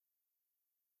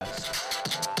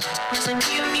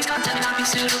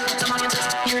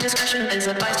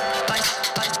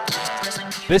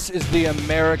This is the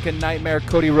American Nightmare,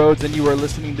 Cody Rhodes, and you are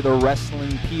listening to the Wrestling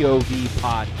POV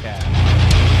podcast.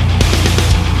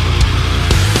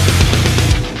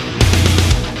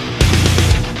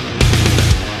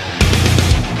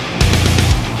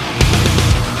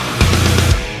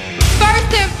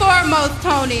 First and foremost,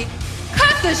 Tony,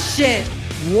 cut the shit.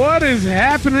 What is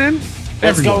happening?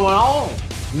 What's going on?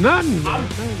 Nothing.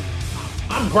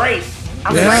 I'm great.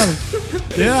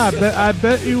 Yeah, I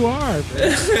bet you are.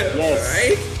 Yes.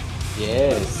 Right?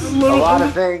 Yes. A little- A lot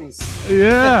of things.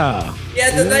 Yeah. You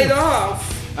had the night off.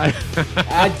 I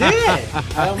did.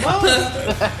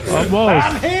 Almost. But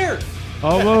I'm here.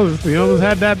 Almost. You almost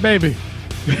had that baby.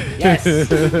 Yes.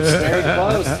 Very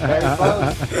close. Very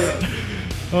close.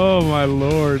 Oh, my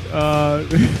Lord.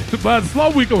 But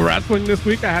slow week of wrestling this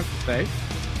week, I have to say.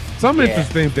 Some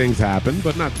interesting things happened,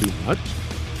 but not too much.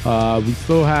 We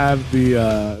still have the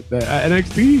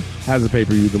NXT has a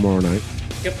pay-per-view tomorrow night.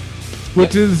 Yep.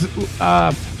 Which is,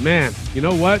 man, you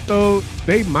know what, though?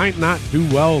 They might not do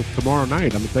well tomorrow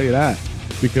night. I'm going to tell you that.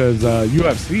 Because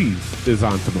UFC is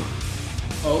on tomorrow.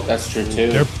 Oh, That's true,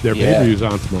 too. Their pay-per-view is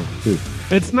on tomorrow, too.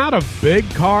 It's not a big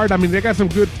card. I mean, they got some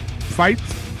good fights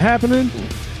happening.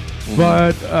 Mm-hmm.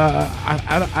 But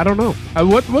I don't know.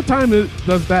 What time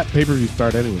does that pay-per-view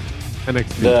start anyway?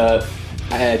 NXT?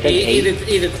 I think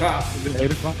 8 o'clock.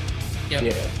 8 o'clock? Yep.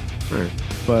 Yeah. All right.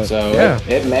 But, So yeah.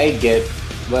 it may get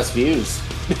less views.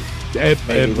 It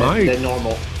might. Than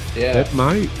normal. Yeah. It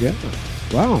might, yeah.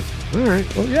 Wow. All right.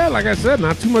 Well, yeah, like I said,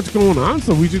 not too much going on,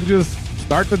 so we should just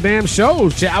start the damn show,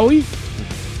 shall we?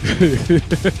 Sounds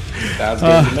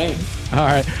good to me. All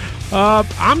right.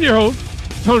 I'm your host,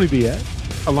 Tony Diaz,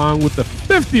 along with the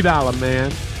 $50 man,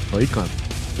 Clay Clemens,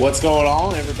 What's going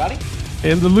on, everybody?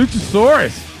 and the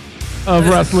Luchasaurus of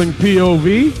Wrestling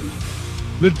POV,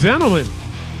 the gentleman,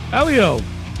 Elio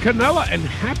Canella, and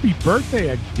happy birthday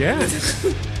again.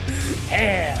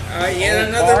 Yet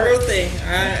another birthday.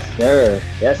 Sure.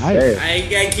 Yes, sir.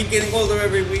 I keep getting older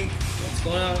every week. What's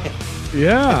going on?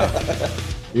 Yeah.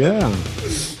 Yeah.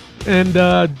 And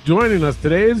joining us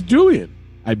today is Julian.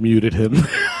 I muted him.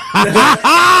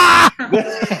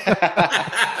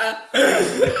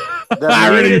 The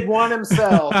muted one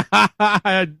himself.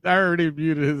 I already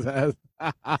muted his ass.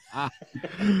 All Oh,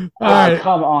 right.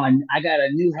 come on. I got a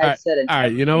new headset. All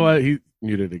right. You know what? He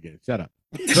muted again. Shut up.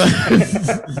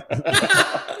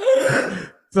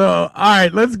 So, all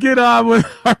right. Let's get on with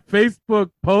our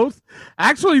Facebook post.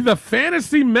 Actually, the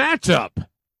fantasy matchup.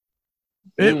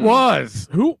 It was.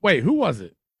 Who was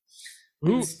it?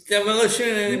 Who? It's Demolition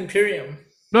and Imperium.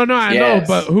 No, I know, Yes.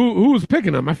 but who was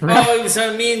picking them? I forgot. Oh, it was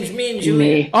me and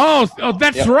Julie. Oh,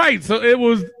 that's right. So it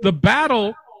was the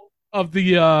battle of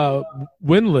the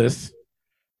winless.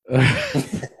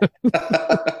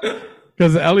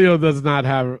 Because Elio does not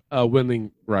have a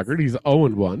winning record. He's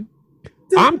 0-1.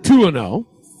 I'm 2-0.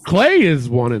 Clay is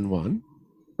 1-1,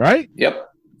 right? Yep.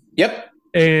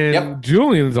 And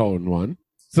Julian's 0-1.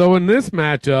 So in this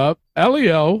matchup,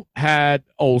 Elio had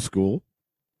old school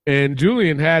and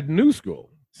Julian had new school.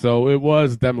 So it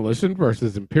was Demolition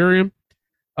versus Imperium.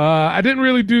 I didn't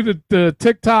really do the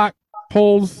TikTok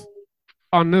polls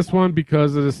on this one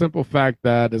because of the simple fact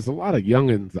that there's a lot of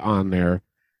youngins on there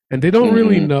and they don't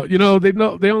really know,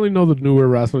 they only know the newer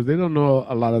wrestlers. They don't know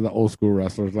a lot of the old school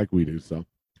wrestlers like we do. So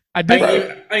I did. I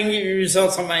can give you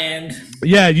results on my end.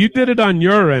 Yeah, you did it on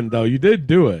your end though. You did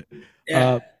do it.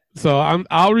 Yeah. So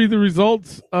I'll read the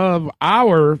results of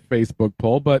our Facebook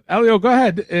poll, but Elio, go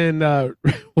ahead and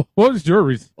what was your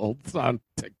results on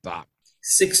TikTok?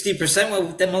 60% went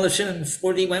with Demolition and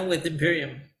 40 went with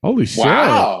Imperium. Holy shit!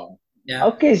 Wow. Yeah.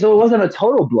 Okay, so it wasn't a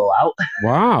total blowout.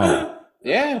 Wow!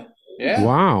 Yeah.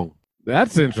 Wow!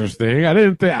 That's interesting. I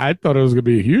thought it was gonna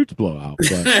be a huge blowout.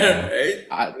 But,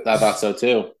 I thought so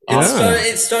too.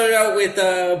 It started out with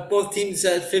both teams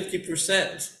at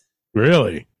 50%.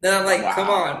 really? Then I'm like, come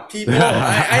on, people. I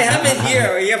have it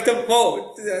here. You have to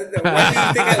vote. Why do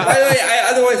you think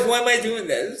otherwise, why am I doing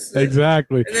this?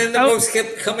 Exactly. And then the votes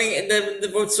kept coming, and then the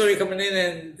votes started coming in,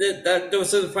 and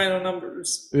those are the final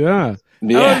numbers. Yeah.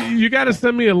 Yeah. Oh, you got to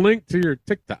send me a link to your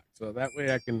TikTok so that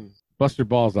way I can bust your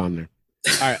balls on there.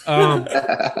 All right.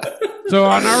 So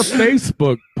on our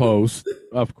Facebook post,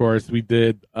 of course, we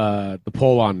did the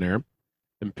poll on there,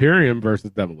 Imperium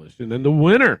versus Demolition, and the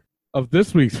winner of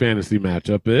this week's fantasy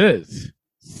matchup is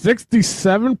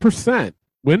 67%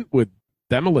 went with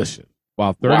Demolition,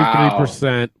 while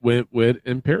 33% went with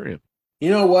Imperium.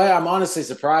 You know what? I'm honestly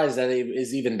surprised that it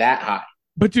is even that high.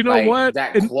 But you know Like, what?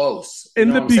 That close. In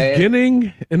You know the what I'm saying?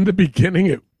 beginning,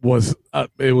 it was a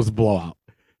blowout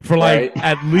for like Right.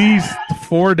 at least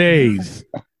 4 days.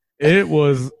 It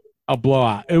was a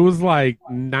blowout. It was like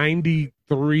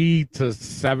 93 to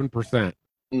 7%.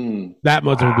 That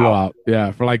much of a blowout.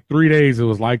 Yeah, for like 3 days it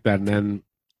was like that, and then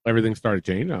everything started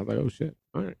changing. I was like, oh shit.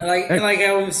 All right. Like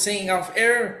I was saying off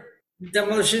air,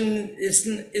 Demolition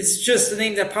is just the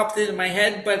name that popped into my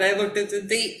head, but I looked at the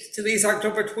date. Today's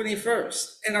October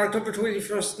 21st. And October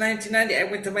 21st, 1990, I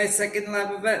went to my second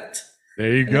live event.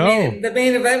 There you And go. The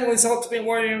main event was Ultimate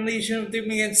Warrior and Legion of Doom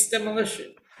against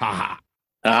Demolition. Ha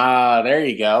Ah, there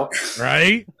you go.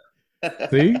 Right?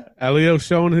 See? Elio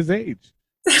showing his age.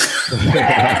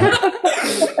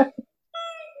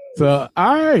 So,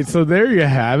 all right. So there you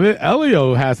have it.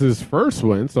 Elio has his first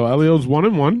win. So Elio's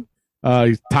 1-1.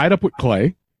 He's tied up with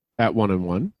Clay at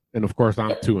 1-1. And of course,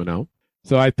 I'm 2-0.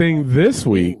 So I think this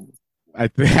week, I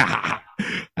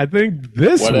think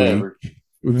this Whatever.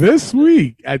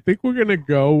 week, I think we're going to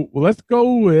go, let's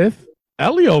go with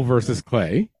Elio versus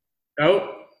Clay.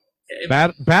 Oh.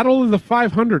 Battle of the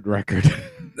 500 record.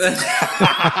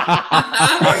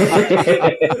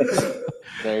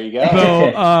 There you go.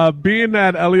 So, being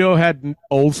that Elio had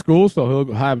old school, so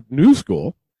he'll have new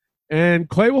school, and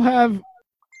Clay will have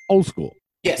old school.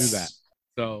 Yes. Do that.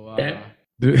 So, all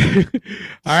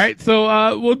right.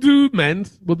 So, we'll do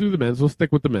men's. We'll do the men's. We'll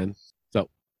stick with the men. So,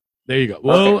 there you go.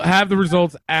 We'll have the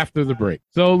results after the break.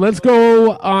 So, let's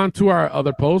go on to our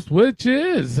other post, which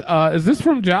is this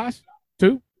from Josh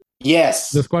too? Yes.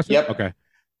 This question? Yep. Okay.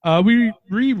 We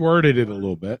reworded it a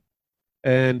little bit.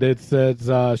 And it says,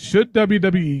 should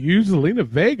WWE use Zelina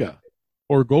Vega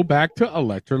or go back to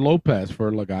Elektra Lopez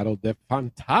for Legado de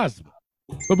Fantasma?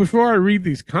 But before I read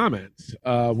these comments,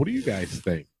 what do you guys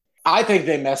think? I think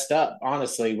they messed up,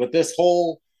 honestly, with this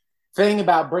whole thing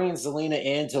about bringing Zelina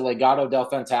into Legado del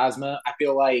Fantasma. I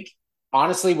feel like,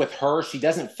 honestly, with her, she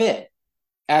doesn't fit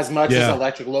as much as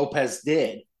Electric Lopez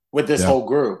did with this whole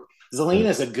group. Zelina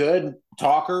is a good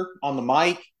talker on the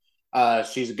mic.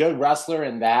 She's a good wrestler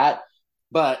in that.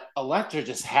 But Elektra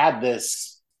just had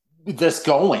this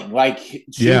going. Like,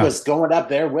 she was going up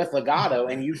there with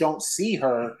Legado, and you don't see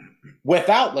her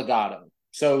without Legado.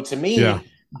 So, to me,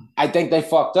 I think they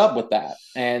fucked up with that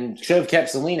and should have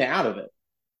kept Zelina out of it,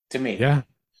 to me. Yeah.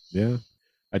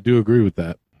 I do agree with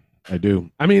that. I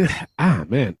do. I mean,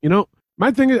 man. You know,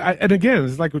 my thing is, and again,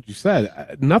 it's like what you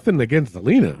said, nothing against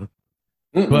Zelina.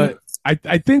 But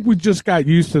I think we just got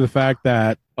used to the fact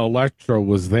that Elektra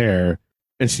was there.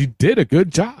 And she did a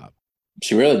good job.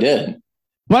 She really did.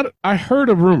 But I heard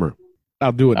a rumor,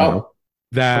 I'll do it now,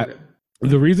 that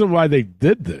the reason why they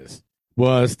did this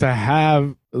was to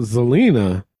have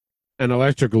Zelina and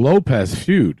Electric Lopez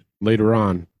feud later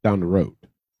on down the road.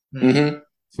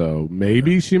 So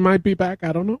maybe she might be back.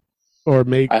 I don't know. Or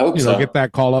get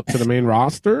that call up to the main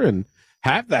roster and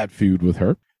have that feud with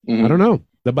her. I don't know.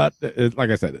 But like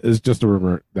I said, it's just a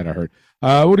rumor that I heard.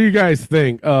 What do you guys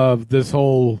think of this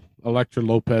whole Elektra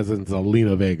Lopez and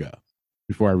Zelina Vega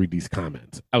before I read these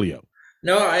comments? Elio.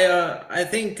 No, I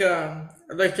think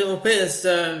Elektra Lopez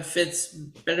fits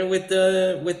better with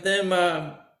them.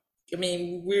 I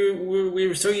mean, we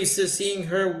were so used to seeing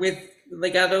her with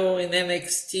Legado in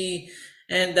NXT,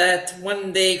 and that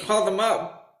when they called them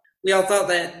up, we all thought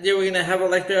that they were gonna have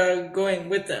Elektra going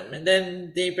with them, and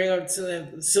then they bring up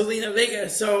Zelina Vega.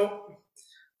 So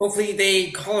hopefully they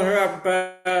call her up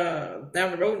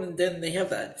down the road, and then they have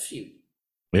that feud.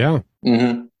 Yeah.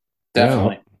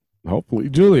 Definitely. Yeah, hopefully.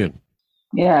 Julian.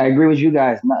 Yeah, I agree with you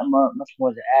guys. Not much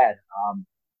more to add.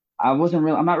 I'm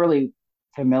not really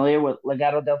familiar with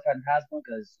Legado del Fantasma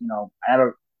because, I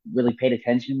never really paid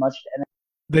attention much to it.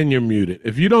 Then you're muted.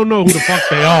 If you don't know who the fuck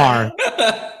they are,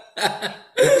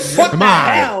 what the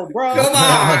hell, bro? Come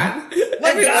on.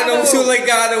 Everyone knows who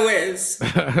Legado is.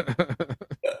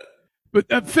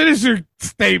 But finish your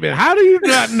statement. How do you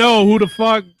not know who the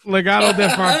fuck Legado del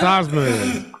Fantasma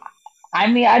is? I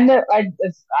mean, I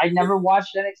never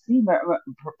watched NXT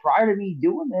prior to me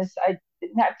doing this. I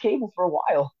didn't have cable for a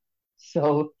while,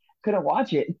 so couldn't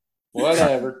watch it.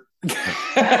 Whatever.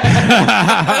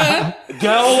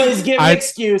 Always give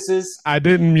excuses. I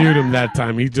didn't mute him that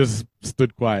time. He just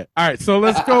stood quiet. All right, so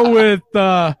let's go with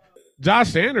Josh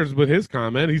Sanders with his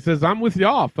comment. He says, I'm with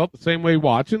y'all. Felt the same way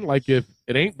watching. Like, if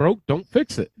it ain't broke, don't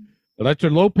fix it. Elektra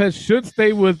Lopez should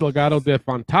stay with Legado de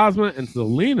Fantasma, and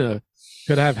Zelina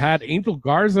could have had Angel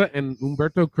Garza and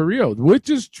Humberto Carrillo, which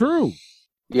is true.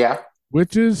 Yeah.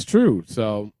 Which is true.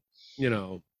 So,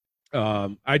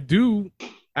 I do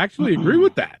actually agree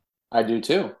with that. I do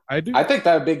too. I do. I think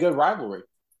that would be a good rivalry.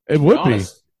 It would be.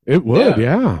 It would,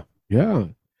 yeah.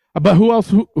 But who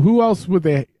else would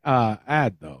they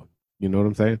add though? You know what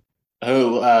I'm saying?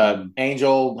 Who?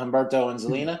 Angel, Humberto, and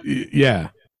Zelina? Yeah.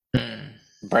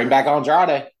 Bring back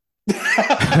Andrade.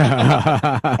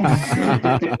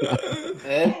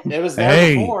 it was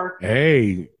there before.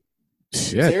 Hey,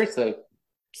 shit.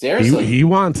 Seriously. He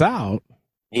wants out.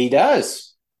 He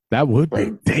does. That would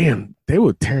be. Damn, they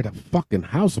would tear the fucking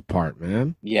house apart,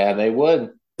 man. Yeah, they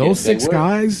would. Those six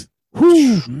guys.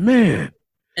 Whew, man.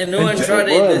 And no Andrade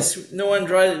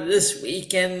this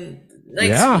week and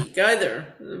next week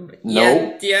either.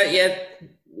 No. Yet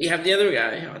we have the other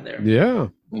guy on there. Yeah.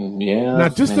 Yeah. Now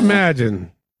just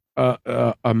imagine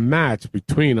a match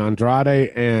between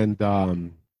Andrade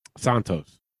and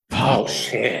Santos. Oh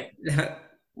shit!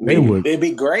 It'd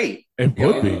be great. It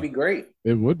would be great.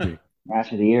 It would be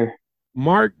match of the year.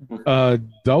 Mark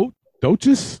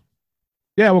Dochis.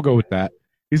 Yeah, we'll go with that.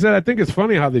 He said, I think it's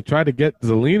funny how they try to get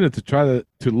Zelina to try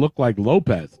to look like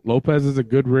Lopez. Lopez is a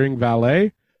good ring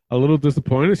valet. A little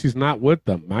disappointed she's not with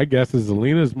them. My guess is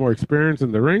Zelina is more experienced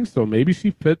in the ring, so maybe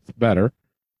she fits better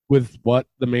with what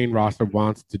the main roster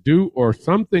wants to do, or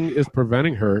something is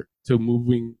preventing her to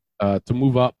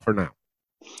move up for now.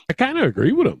 I kind of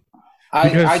agree with him.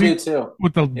 I do too.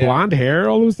 With the blonde hair,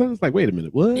 all of a sudden, it's like, wait a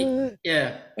minute, what?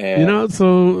 Yeah. You know,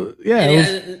 so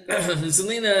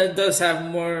Zelina does have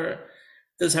more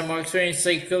experience.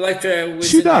 Like Elektra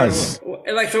was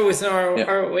Elektra was in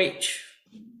ROH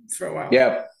for a while.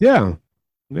 Yeah.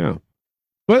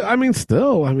 But I mean,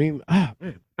 still, man, I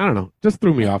don't know. Just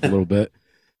threw me off a little bit.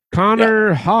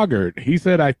 Connor Hoggard, he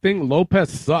said, I think Lopez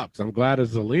sucks. I'm glad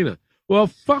it's Zelina. Well,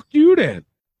 fuck you then.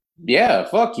 Yeah,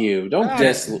 fuck you. Don't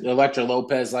diss Elektra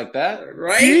Lopez like that.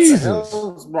 Right? Jesus. What the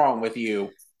hell's wrong with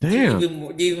you? Damn.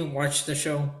 Do you even watch the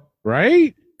show?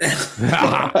 Right?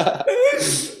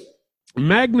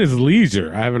 Magnus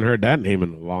Leisure. I haven't heard that name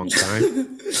in a long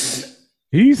time.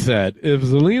 He said, if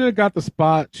Zelina got the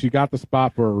spot, she got the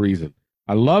spot for a reason.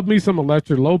 I love me some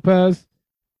Elektra Lopez,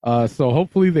 so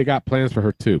hopefully they got plans for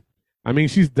her too. I mean,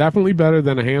 she's definitely better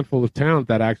than a handful of talent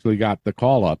that actually got the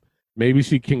call up. Maybe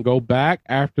she can go back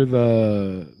after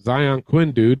the Zion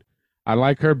Quinn dude. I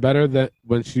like her better than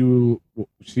when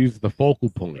she's the focal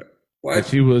point. What? And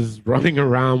she was running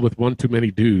around with one too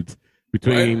many dudes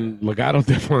between Legado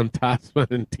del Fantasma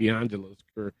and D'Angelo's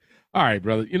career. All right,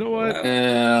 brother. You know what?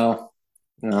 No.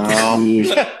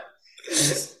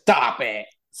 Stop it.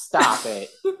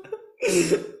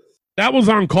 That was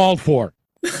uncalled for.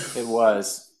 It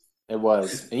was.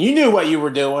 And you knew what you were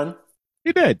doing.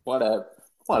 You did.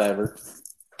 Whatever.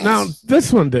 Now,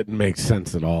 this one didn't make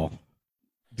sense at all.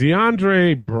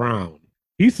 DeAndre Brown.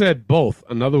 He said both,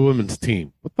 another women's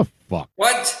team. What the fuck?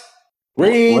 What?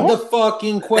 Read the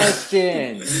fucking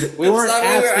question. We weren't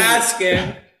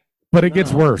asking. But it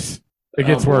gets worse. It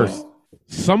gets worse.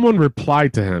 Someone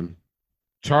replied to him,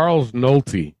 Charles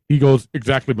Nolte. He goes,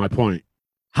 exactly my point.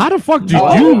 How the fuck did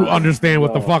you understand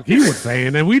what the fuck he was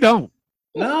saying and we don't?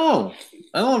 No,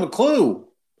 I don't have a clue.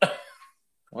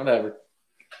 Whatever.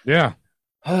 Yeah.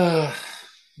 Dylan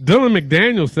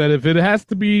McDaniel said if it has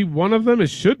to be one of them,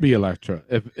 it should be Elektra.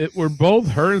 If it were both,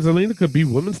 her and Zelina could be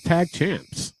women's tag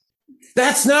champs.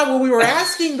 That's not what we were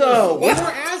asking, though. We were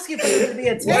asking for it to be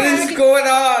a tag. What is going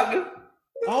on?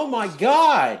 Oh, my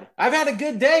God. I've had a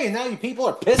good day, and now you people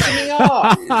are pissing me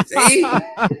off. See?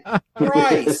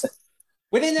 Christ.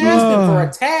 We didn't ask them for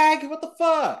a tag. What the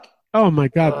fuck? Oh, my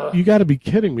God. You got to be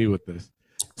kidding me with this.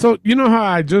 So, you know how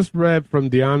I just read from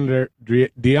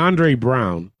DeAndre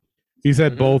Brown? He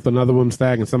said both, another woman's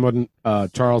tag, and someone,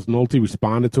 Charles Nolte,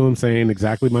 responded to him saying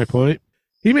exactly my point.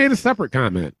 He made a separate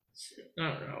comment. I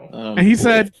don't know. And he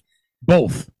said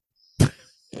both.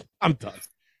 I'm done.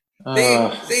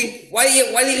 See, why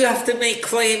do you have to make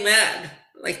Clay mad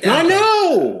like that?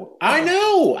 I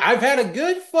know. I've had a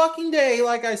good fucking day,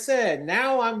 like I said.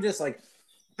 Now I'm just like,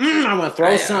 I'm going to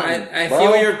throw something. I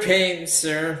feel your pain,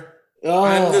 sir.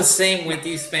 I'm the same with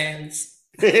these fans.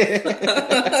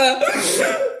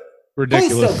 Ridiculous.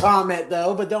 Please still comment,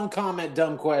 though, but don't comment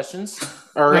dumb questions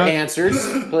or answers,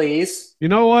 please. You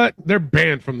know what? They're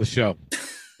banned from the show.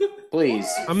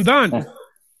 Please. I'm done.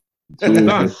 I'm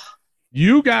done.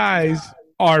 You guys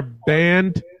are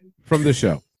banned from the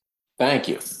show. Thank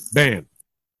you. Banned.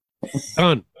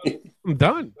 Done. I'm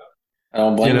done. I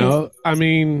don't blame you. I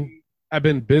mean, I've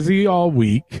been busy all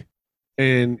week,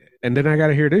 and then I got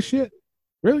to hear this shit?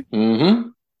 Really? Mm-hmm.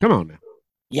 Come on now.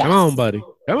 Yes. Come on, buddy.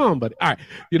 All right.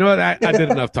 You know what? I did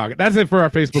enough talking. That's it for our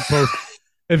Facebook post.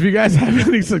 If you guys have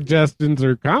any suggestions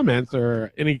or comments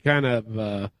or any kind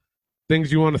of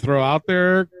things you want to throw out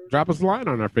there, drop us a line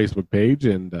on our Facebook page,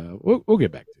 and we'll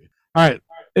get back to you. All right.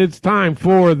 It's time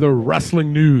for the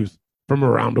wrestling news from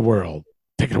around the world.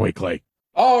 Take it away, Clay.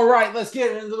 All right. Let's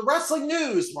get into the wrestling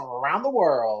news from around the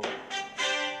world.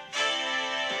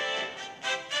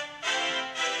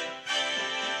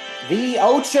 The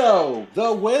Ocho,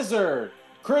 the Wizard,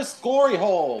 Chris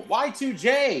Gloryhole,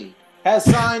 Y2J has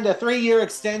signed a 3-year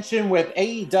extension with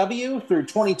AEW through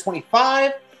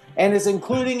 2025 and is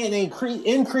including an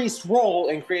increased role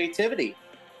in creativity.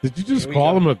 Did you just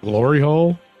call him a glory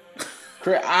hole?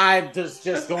 I'm just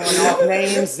going off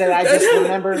names that I just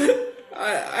remembered.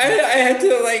 I had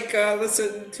to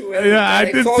listen to it. Yeah, I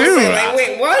did too.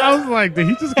 Wait, what? I was like, did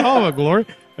he just call him a glory?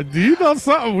 Do you know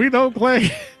something we don't, Clay?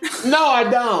 No, I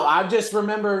don't. I just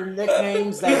remember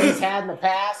nicknames that he's had in the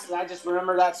past, and I just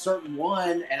remember that certain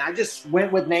one, and I just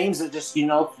went with names that just,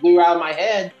 flew out of my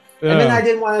head. Yeah. And then I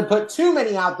didn't want to put too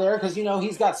many out there because,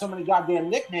 he's got so many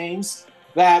goddamn nicknames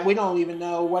that we don't even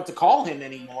know what to call him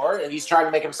anymore, and he's trying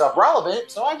to make himself relevant.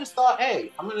 So I just thought,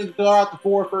 hey, I'm going to throw out the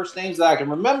 4 first names that I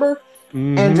can remember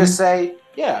and just say,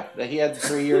 yeah, that he had the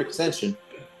 3-year extension.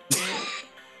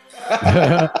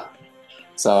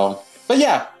 So, but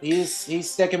yeah, he's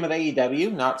sticking with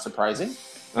AEW. Not surprising.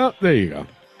 Oh, there you go.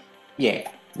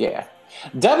 Yeah.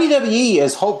 WWE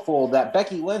is hopeful that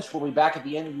Becky Lynch will be back at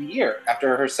the end of the year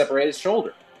after her separated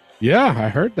shoulder. Yeah, I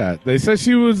heard that. They said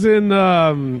she was in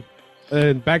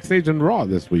backstage in Raw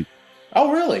this week.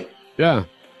 Oh, really? Yeah.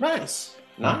 Nice.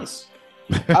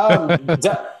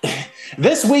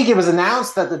 This week it was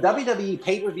announced that the WWE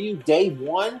pay-per-view Day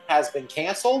 1 has been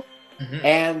canceled.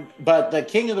 Mm-hmm. But the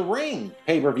King of the Ring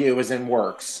pay-per-view is in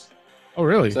works. Oh,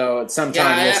 really? So it's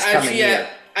sometime this coming year.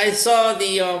 I saw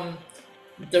the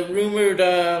rumored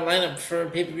lineup for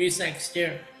pay-per-views next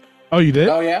year. Oh, you did?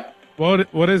 Oh, yeah.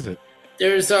 What is it?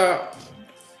 There's a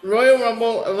Royal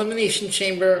Rumble, Elimination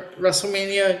Chamber,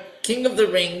 WrestleMania, King of the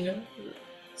Ring,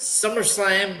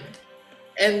 SummerSlam,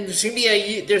 and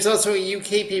there's also a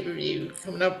UK pay-per-view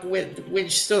coming up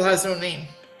which still has no name.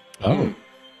 Oh.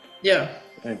 Yeah.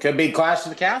 It could be Clash of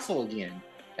the Castle again,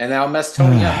 and that'll mess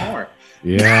Tony up more.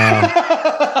 Yeah.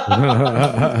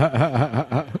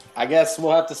 I guess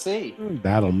we'll have to see.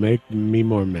 That'll make me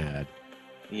more mad.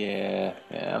 Yeah.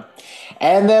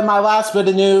 And then my last bit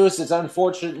of news is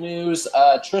unfortunate news.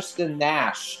 Tristan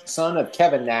Nash, son of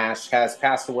Kevin Nash, has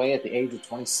passed away at the age of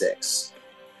 26.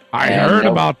 I heard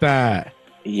about that.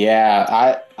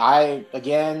 Yeah, I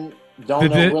again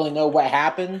don't really know what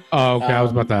happened. Oh, okay. I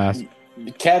was about to ask.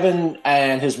 Kevin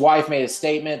and his wife made a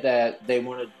statement that they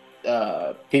wanted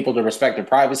people to respect their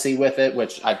privacy with it,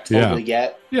 which I totally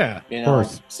get. Yeah, of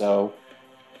course. So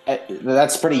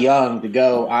that's pretty young to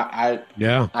go. I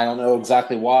don't know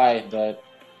exactly why, but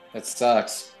it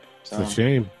sucks. So, it's a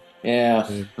shame.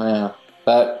 Yeah.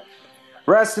 But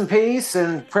rest in peace,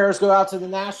 and prayers go out to the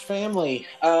Nash family.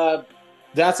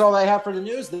 That's all I have for the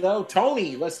news, though.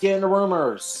 Tony, let's get into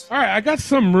rumors. All right, I got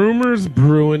some rumors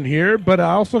brewing here, but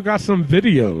I also got some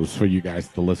videos for you guys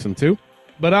to listen to.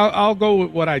 But I'll go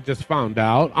with what I just found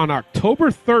out. On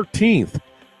October 13th,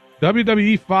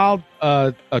 WWE filed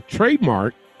a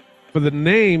trademark for the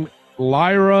name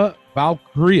Lyra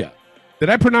Valkyria. Did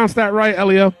I pronounce that right,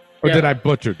 Elio? Or did I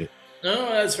butcher it?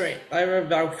 No, that's right. Lyra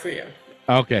Valkyria.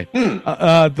 Okay.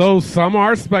 Though some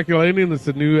are speculating it's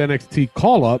a new NXT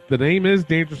call-up, the name is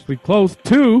dangerously close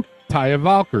to Taya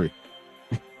Valkyrie.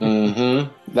 Mm-hmm.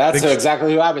 That's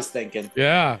exactly who I was thinking.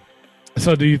 Yeah.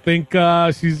 So do you think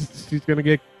she's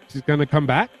gonna come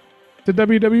back to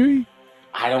WWE?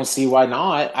 I don't see why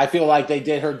not. I feel like they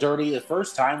did her dirty the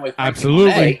first time with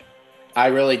absolutely. I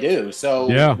really do.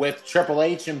 So with Triple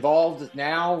H involved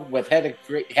now, with head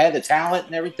of talent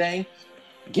and everything,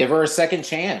 give her a second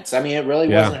chance. I mean, it really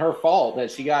wasn't her fault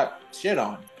that she got shit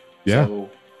on. Yeah. So,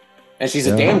 and she's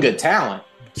a damn good talent.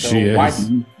 So she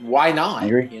is. Why not?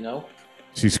 You know?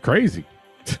 She's crazy.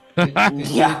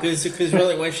 Because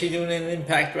really, what's she doing in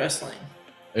Impact Wrestling?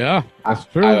 Yeah, that's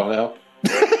true. I don't know.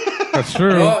 That's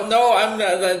true. No,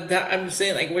 I'm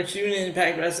saying like what you doing in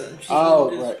Impact Wrestling. She's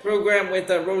in this program with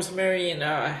Rosemary and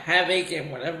Havoc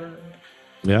and whatever.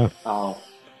 Yeah. Oh.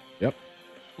 Yep.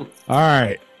 All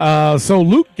right. So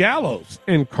Luke Gallows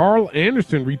and Carl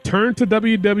Anderson returned to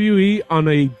WWE on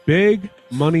a big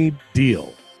money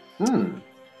deal.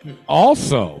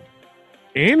 Also,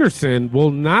 Anderson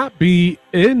will not be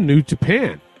in New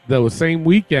Japan the same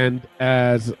weekend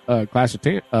as Clash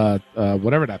of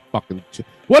whatever that fucking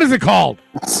what is it called?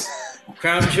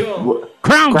 Crown Jewel.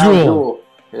 Crown Jewel.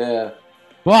 Yeah.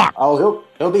 Fuck. Oh,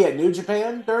 he'll be at New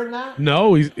Japan during that?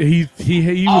 No, he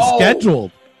was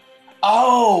scheduled.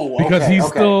 Oh, because he's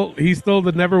still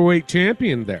the neverweight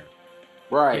champion there.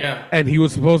 Right. Yeah. And he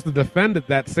was supposed to defend it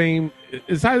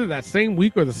it's either that same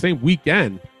week or the same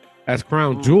weekend as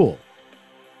Crown Jewel.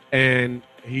 And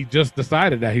he just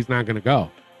decided that he's not going to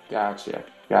go. Gotcha.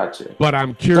 But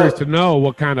I'm curious to know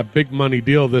what kind of big money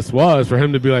deal this was for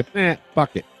him to be like,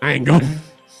 fuck it, I ain't going.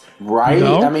 Right? You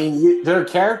know? I mean, their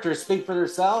characters speak for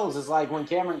themselves. It's like when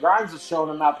Cameron Grimes was showing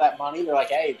them out that money, they're like,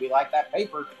 hey, we like that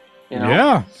paper. You know?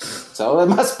 Yeah. So it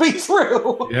must be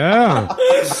true. Yeah.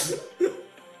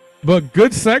 But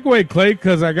good segue, Clay,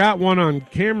 because I got one on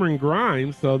Cameron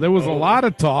Grimes. So there was a lot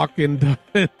of talk in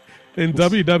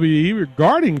WWE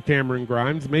regarding Cameron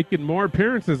Grimes making more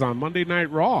appearances on Monday Night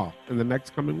Raw in the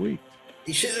next coming week.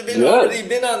 He should have already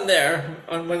been on there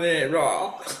on Monday Night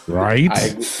Raw.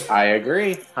 Right? I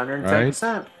agree.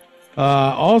 110%.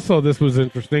 Also, this was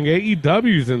interesting.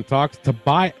 AEW's in talks to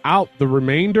buy out the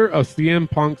remainder of CM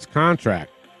Punk's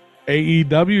contract.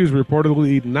 AEW is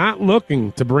reportedly not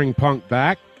looking to bring Punk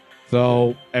back.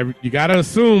 So you got to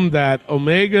assume that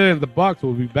Omega and the Bucks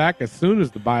will be back as soon as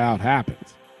the buyout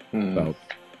happens. So,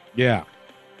 yeah,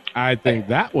 I think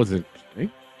that was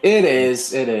interesting. It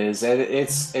is.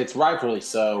 It's rightfully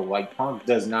so. Like, Punk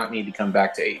does not need to come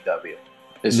back to AEW.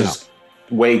 It's just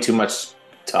way too much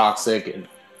toxic and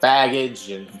baggage,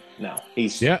 and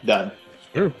he's done. That's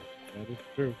true. That is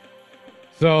true.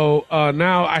 So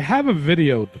now I have a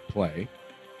video to play,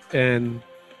 and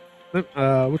which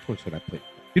one should I play?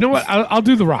 You know what? I'll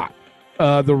do The Rock.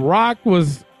 The Rock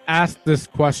was asked this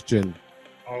question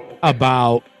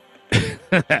about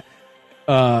the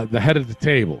head of the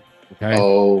table. Okay.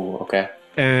 Oh, okay.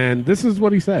 And this is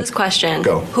what he said. This question.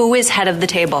 Go. Who is head of the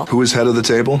table? Who is head of the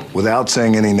table? Without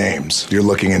saying any names, you're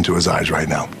looking into his eyes right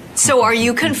now. So are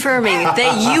you confirming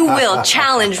that you will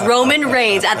challenge Roman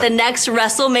Reigns at the next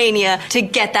WrestleMania to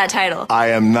get that title? I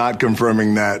am not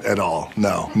confirming that at all.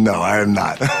 No, I am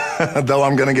not. Though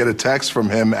I'm going to get a text from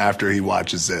him after he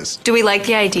watches this. Do we like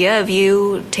the idea of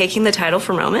you taking the title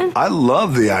from Roman? I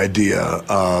love the idea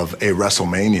of a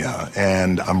WrestleMania,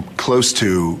 and I'm close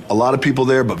to a lot of people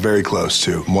there, but very close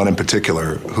to one in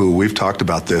particular who we've talked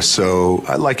about this. So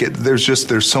I like it. There's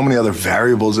so many other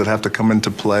variables that have to come into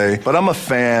play, but I'm a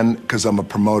fan because I'm a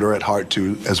promoter at heart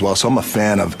too as well. So I'm a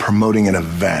fan of promoting an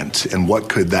event and what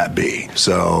could that be?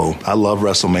 So I love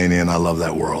WrestleMania and I love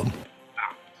that world.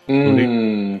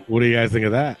 What do you guys think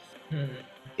of that?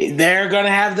 They're going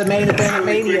to have the main event at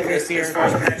Mania this year.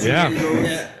 Yeah.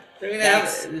 They're gonna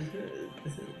have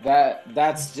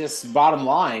That's just bottom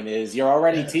line is you're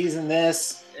already teasing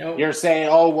this. You're saying,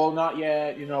 oh, well, not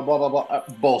yet, blah, blah, blah.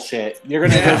 Bullshit. You're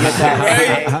going to go get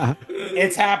that.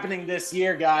 It's happening this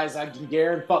year, guys. I can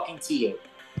guarantee it.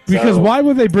 Because why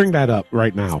would they bring that up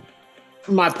right now?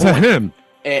 My point. To him.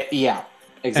 Yeah,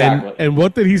 exactly. And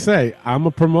what did he say? I'm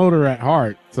a promoter at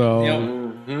heart.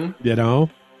 So,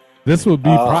 this would be,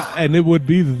 and it would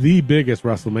be the biggest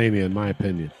WrestleMania, in my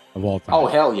opinion, of all time. Oh,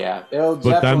 hell yeah. It'll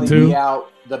definitely be out.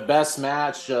 The best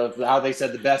match of how they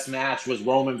said the best match was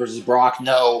Roman versus Brock.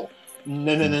 No.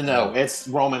 It's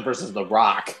Roman versus The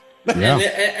Rock. Yeah.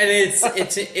 and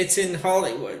it's in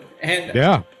Hollywood.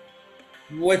 And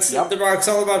what's The Rock's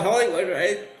all about Hollywood,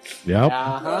 right?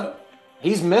 Yep.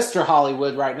 He's Mr.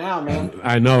 Hollywood right now, man.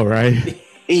 I know, right?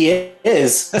 He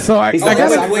is. So I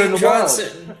got Wayne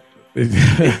Johnson.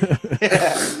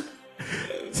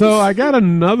 So I got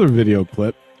another video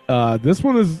clip. This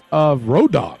one is of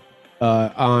Road Dogg.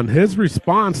 On his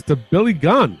response to Billy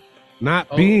Gunn not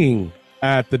being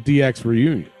at the DX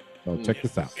reunion. So check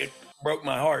this out. It broke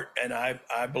my heart, and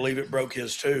I believe it broke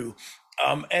his too.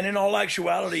 And in all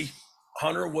actuality,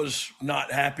 Hunter was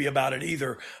not happy about it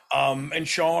either. And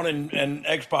Sean and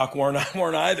X-Pac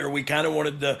weren't either. We kind of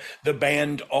wanted the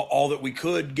band all that we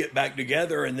could get back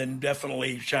together, and then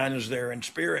definitely Shine is there in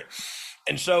spirit.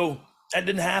 And so that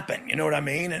didn't happen. You know what I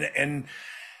mean? And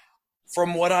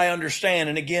from what I understand,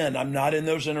 and again, I'm not in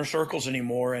those inner circles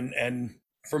anymore, and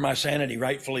for my sanity,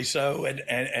 rightfully so,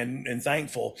 and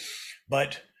thankful.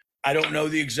 But I don't know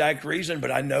the exact reason, but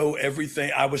I know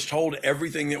everything. I was told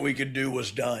everything that we could do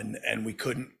was done, and we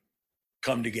couldn't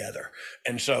come together.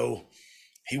 And so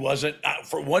he wasn't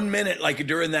for 1 minute, like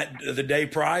during the day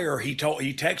prior, he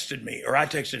texted me, or I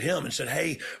texted him and said,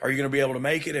 hey, are you going to be able to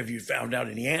make it? Have you found out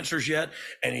any answers yet?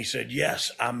 And he said,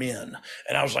 yes, I'm in.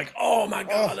 And I was like, oh my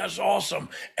God, that's awesome.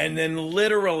 And then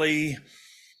literally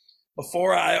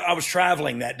before I was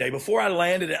traveling that day, before I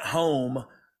landed at home,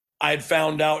 I had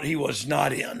found out he was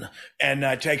not in, and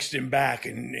I texted him back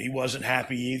and he wasn't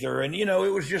happy either. And,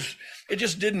 it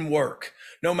just didn't work.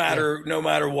 No matter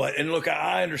what. And look,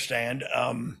 I understand,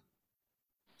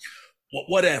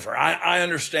 whatever. I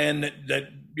understand that,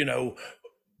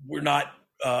 we're not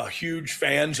huge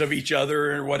fans of each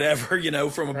other or whatever,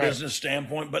 from a business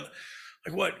standpoint, but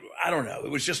like what, I don't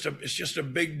know. It's just a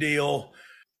big deal.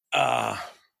 And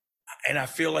I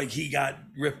feel like he got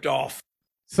ripped off.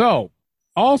 So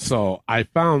also I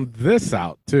found this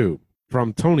out too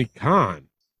from Tony Khan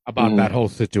about that whole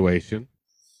situation.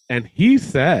 And he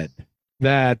said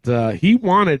that he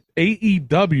wanted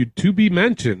AEW to be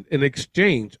mentioned in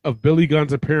exchange of Billy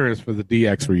Gunn's appearance for the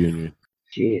DX reunion.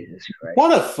 Jesus Christ.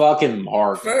 What a fucking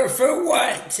mark. For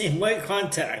what? In what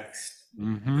context?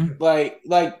 Mm-hmm.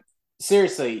 Like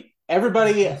seriously,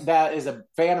 everybody that is a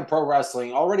fan of pro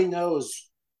wrestling already knows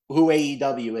who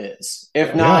AEW is.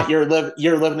 If not, you're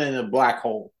living in a black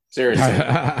hole, seriously,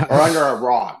 or under a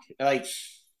rock. Like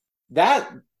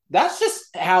that's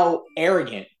just how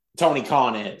arrogant Tony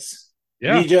Khan is.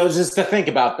 Yeah, you just to think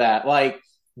about that. Like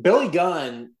Billy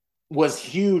Gunn was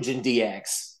huge in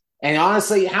DX. And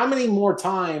honestly, how many more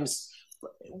times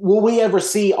will we ever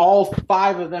see all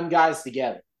 5 of them guys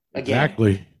together again?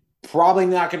 Exactly. Probably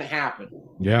not going to happen.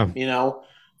 Yeah. You know,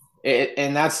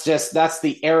 and that's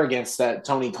the arrogance that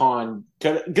Tony Khan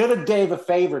could have gave a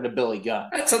favor to Billy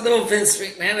Gunn. That's a little Vince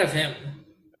McMahon of him.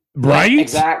 Right?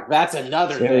 Exactly. That's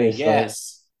another thing.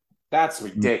 Yes. That's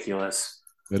ridiculous.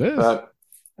 It is. But,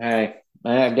 hey,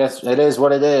 I guess it is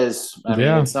what it is. I mean,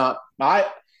 it's not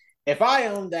if I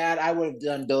owned that, I would have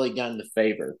done Billy Gunn the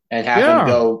favor and have him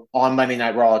go on Monday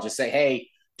Night Raw. Just say, hey,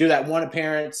 do that one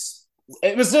appearance.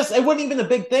 It wasn't even a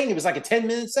big thing. It was like a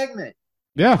 10-minute segment.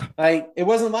 Yeah. Like, it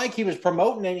wasn't like he was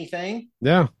promoting anything.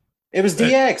 Yeah. It was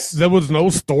DX. There was no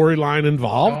storyline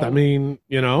involved. No. I mean,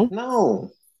 you know. No.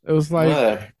 It was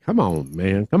like, come on,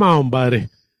 man. Come on, buddy.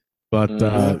 But,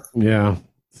 yeah.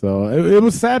 So it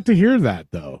was sad to hear that,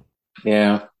 though.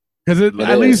 Yeah. Because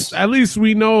at least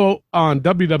we know on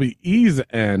WWE's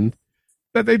end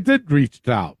that they did reach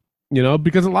out, you know,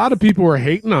 because a lot of people were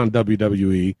hating on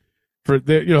WWE for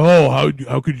their, you know, how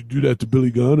could you do that to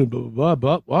Billy Gunn and blah, blah, blah.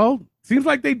 But, well, seems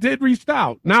like they did reach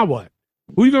out. Now what?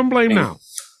 Who you going to blame now?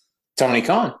 Tony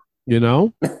Khan. You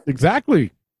know?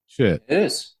 Exactly. Shit. It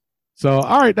is. So,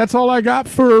 all right, that's all I got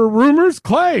for rumors.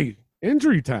 Clay,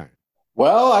 injury time.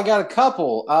 Well, I got a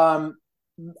couple.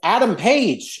 Adam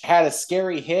Page had a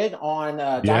scary hit on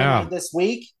Dynamite this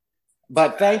week,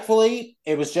 but thankfully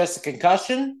it was just a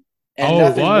concussion and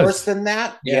nothing worse than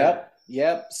that. Yeah.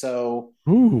 Yep. So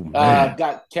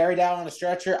got carried out on a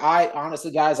stretcher. I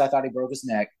honestly, guys, I thought he broke his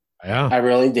neck. Yeah, I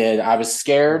really did. I was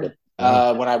scared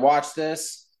when I watched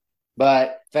this,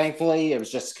 but thankfully it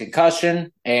was just a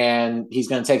concussion, and he's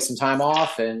going to take some time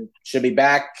off and should be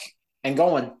back and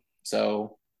going.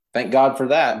 So thank God for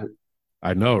that.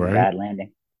 I know, right? Bad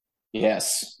landing.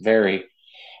 Yes, very.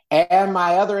 And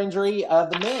my other injury,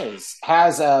 The Miz,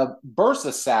 has a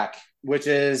bursa sac, which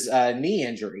is a knee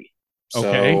injury.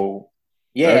 So,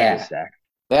 yeah,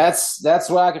 that's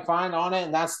what I could find on it,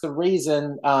 and that's the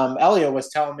reason Elio was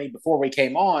telling me before we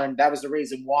came on. That was the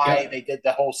reason why they did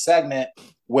the whole segment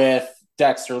with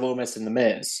Dexter Lumis and The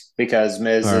Miz, because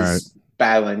Miz is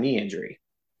battling a knee injury.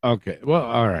 Okay, well,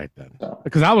 all right then,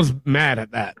 because I was mad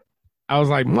at that. I was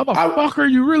like,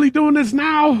 motherfucker, you really doing this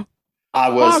now? I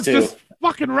was too. Just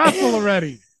fucking wrestle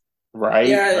already. Right?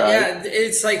 Yeah.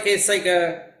 It's like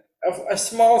a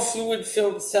small fluid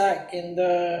filled sac in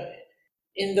the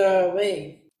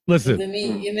leg. Listen. In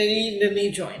the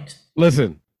knee joint.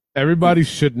 Listen, everybody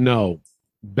should know.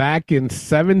 Back in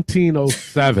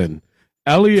 1707,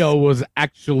 Elio was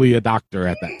actually a doctor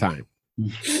at that time.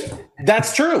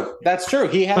 That's true.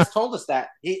 He has told us that.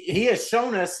 He has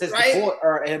shown us his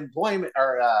employment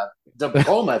or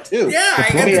diploma too. Yeah, I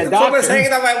got the diplomas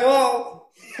hanging on my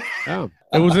wall. Yeah.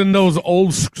 It was in those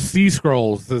old sea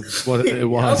scrolls. That's what it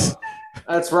was.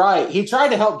 That's right. He tried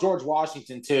to help George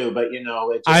Washington too, but you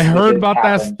know, I heard about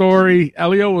that story.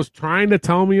 Elio was trying to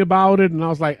tell me about it, and I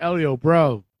was like, Elio,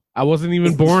 bro, I wasn't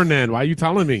even born then. Why are you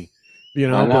telling me? You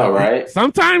know, I know, right?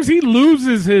 Sometimes he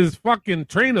loses his fucking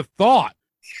train of thought,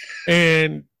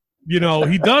 and you know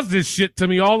he does this shit to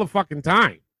me all the fucking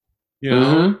time. You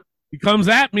know, he comes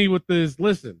at me with this.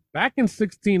 Listen, back in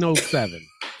 1607,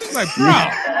 it's like, bro,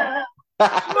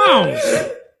 come on.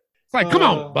 It's like, come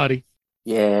on, buddy.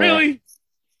 Yeah, really?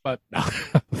 But no,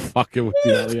 fucking with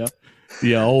you, Elio.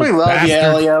 You old we love bastard. you,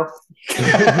 Elio.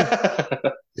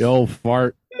 You old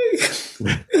fart.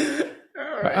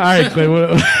 All right, Clay.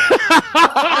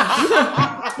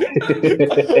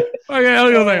 Okay,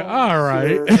 Elio's like, all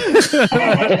right.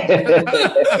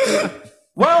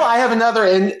 Well, I have another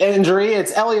injury.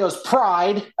 It's Elio's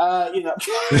pride. You know.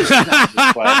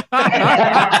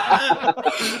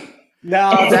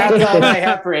 No, that's all I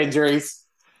have for injuries.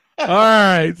 All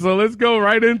right, so let's go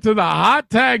right into the hot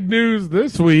tag news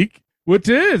this week, which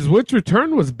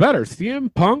return was better,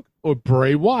 CM Punk or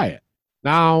Bray Wyatt?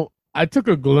 Now, I took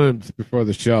a glimpse before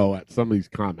the show at some of these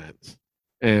comments,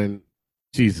 and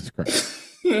Jesus Christ.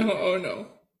 Oh, no.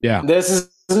 Yeah. This is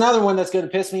another one that's going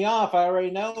to piss me off. I already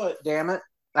know it, damn it.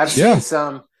 I've seen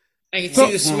some. I can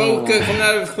see the smoke coming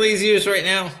out of Clay's ears right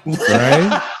now.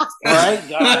 Right?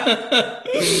 Right?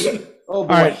 Oh boy. All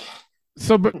right.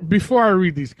 So, but before I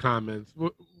read these comments,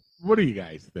 what do you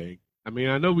guys think? I mean,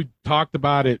 I know we talked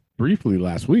about it briefly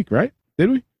last week, right? Did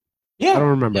we? Yeah. I don't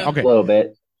remember. Yeah. Okay. A little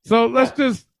bit. So let's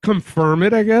just confirm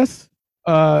it, I guess.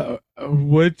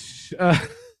 Which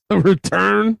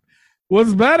return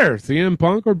was better, CM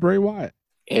Punk or Bray Wyatt?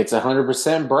 It's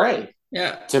 100% Bray.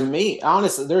 Yeah. To me,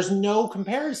 honestly, there's no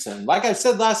comparison. Like I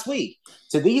said last week,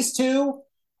 to these two,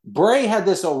 Bray had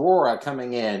this aurora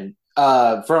coming in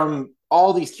from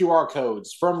all these QR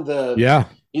codes, from the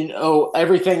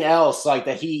everything else like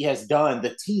that he has done,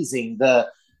 the teasing,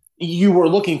 you were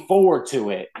looking forward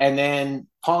to it, and then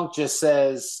Punk just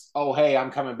says, "Oh, hey,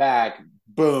 I'm coming back."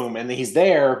 Boom, and he's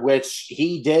there, which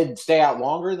he did stay out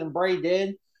longer than Bray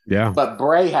did. Yeah, but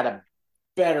Bray had a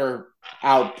better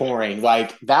outpouring.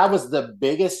 Like that was the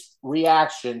biggest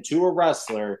reaction to a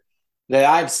wrestler that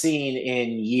I've seen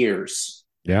in years.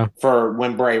 Yeah, for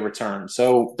when Bray returned.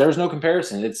 So there's no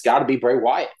comparison. It's got to be Bray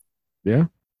Wyatt. Yeah,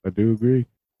 I do agree.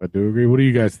 What do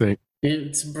you guys think?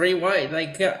 It's Bray Wyatt.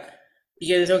 Like,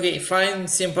 because, okay, fine,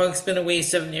 CM Punk's been away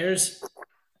 7 years.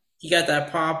 He got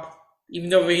that pop.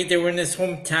 Even though they were in his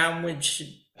hometown, which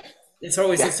it's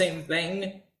always the same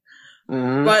thing.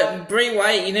 Mm-hmm. But Bray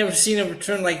Wyatt, you never seen a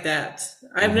return like that.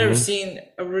 I've never seen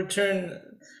a return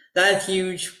that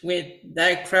huge with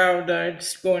that crowd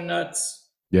just going nuts.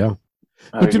 Yeah.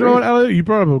 But you know what, Elliot? You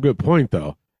brought up a good point,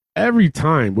 though. Every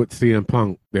time with CM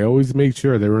Punk, they always make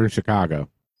sure they were in Chicago.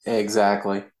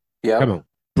 Exactly. Yeah. Come on.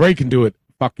 Bray can do it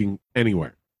fucking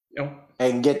anywhere. Yep.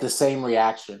 And get the same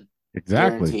reaction.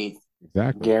 Exactly. Guaranteed.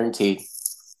 Exactly. Guaranteed.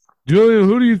 Julian,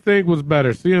 who do you think was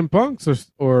better, CM Punk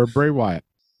or Bray Wyatt?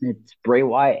 It's Bray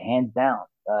Wyatt, hands down.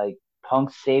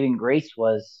 Punk's saving grace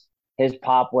was his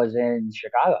pop was in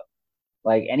Chicago.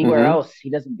 Like anywhere else,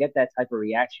 he doesn't get that type of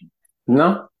reaction.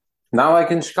 No. Not like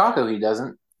in Chicago, he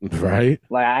doesn't. Right.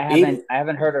 Like I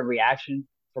haven't heard a reaction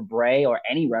for Bray or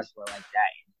any wrestler like that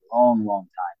in a long, long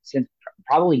time. Since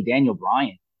probably Daniel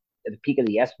Bryan at the peak of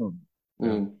the S movement.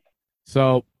 Mm.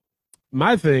 So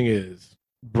my thing is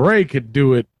Bray could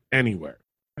do it anywhere.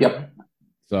 Yep.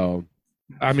 So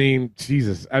I mean,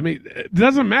 Jesus. I mean, it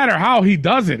doesn't matter how he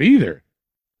does it either.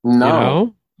 No. You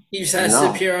know? He just has to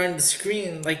appear on the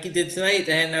screen like he did tonight,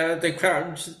 and the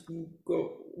crowd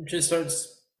just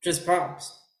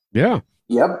pops. Yeah.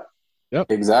 Yep.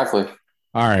 Exactly.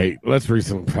 All right, let's read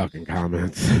some fucking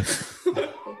comments.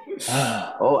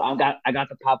 Oh, I got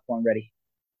the popcorn ready.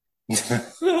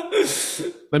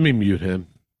 Let me mute him.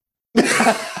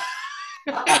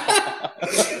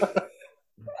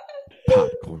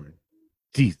 Popcorn.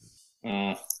 Jesus.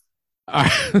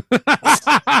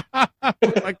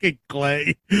 Fucking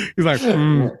Clay. He's like,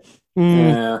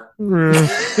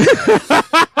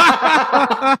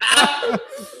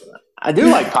 I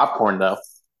do like popcorn, though.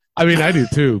 I mean, I do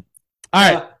too.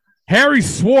 All right. Harry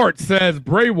Swartz says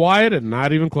Bray Wyatt and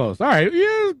not even close. All right.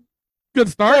 Yeah. Good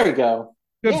start. There you go.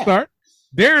 Good start.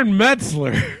 Darren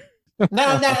Metzler.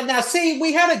 Now, see,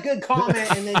 we had a good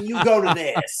comment, and then you go to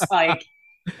this. Like,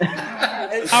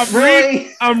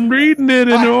 I'm reading it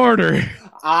in order.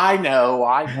 I know.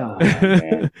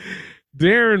 Man.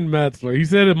 Darren Metzler. He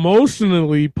said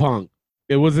emotionally Punk.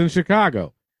 It was in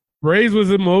Chicago. Bray's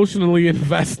was emotional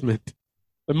investment.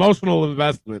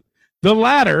 The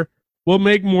latter will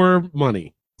make more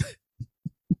money.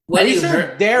 Are you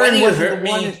sure Darren wasn't the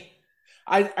one?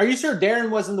 Are you sure Darren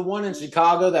wasn't the one in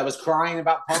Chicago that was crying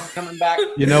about Punk coming back?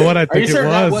 You know what? I think it was.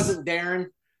 That wasn't Darren?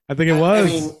 I think it was. I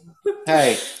mean,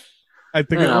 hey, I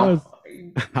think it was.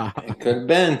 It could have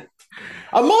been.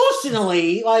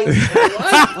 Emotionally, like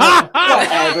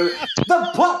whatever.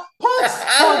 The Punk's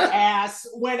punk ass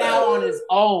went out on his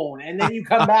own, and then you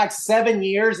come back 7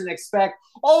 years and expect,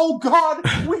 oh God,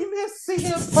 we miss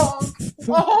CM Punk.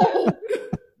 Oh,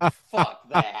 fuck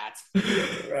that.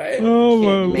 Right? Oh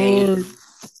my Lord.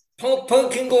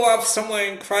 Punk can go off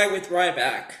somewhere and cry with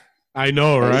Ryback. I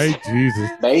know, right?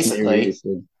 Jesus. Basically.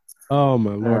 Oh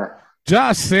my Lord.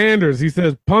 Josh Sanders, he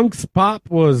says Punk's pop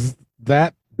was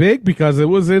that big because it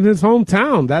was in his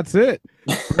hometown. That's it.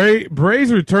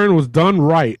 Bray's return was done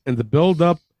right, and the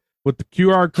build-up with the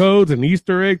QR codes and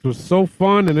Easter eggs was so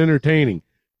fun and entertaining.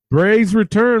 Bray's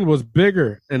return was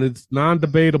bigger, and it's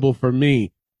non-debatable for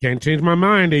me. Can't change my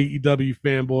mind, AEW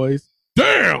fanboys.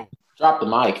 Damn! Drop the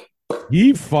mic.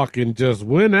 He fucking just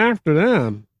went after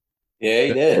them. Yeah,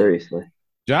 he did. Seriously.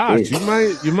 Josh,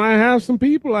 you might have some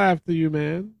people after you,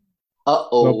 man.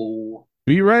 Uh-oh. So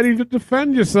be ready to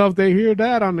defend yourself. They hear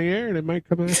that on the air, they might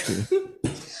come after you.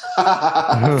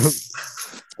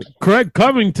 Craig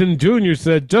Covington Jr.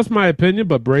 said, just my opinion,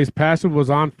 but Bray's passion was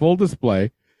on full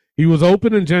display. He was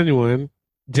open and genuine,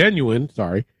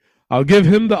 I'll give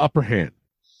him the upper hand.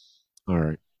 All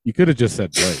right. You could have just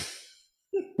said Bray.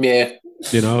 Yeah.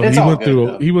 You know, It's all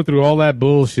good, he went through all that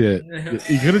bullshit.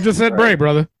 You could have just said Bray,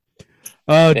 brother.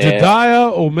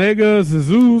 Jediah Omega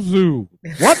Zuzu.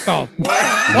 What the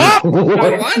What?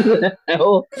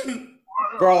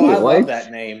 Bro, I love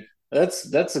that name.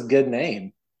 That's a good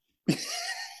name.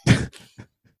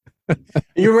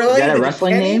 You really? Is that a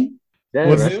wrestling name? Is that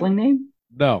a wrestling name?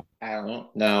 No. I don't know.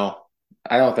 No.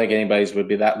 I don't think anybody's would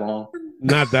be that long.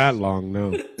 Not that long,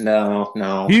 no. No.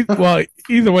 Well,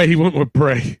 either way, he went with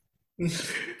Bray.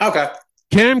 Okay.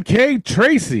 Cam K.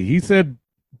 Tracy, he said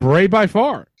Bray by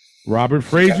far. Robert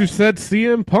Frazier said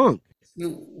CM Punk.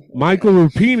 Michael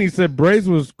Rupini said Bray's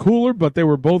was cooler, but they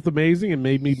were both amazing and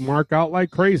made me mark out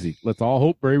like crazy. Let's all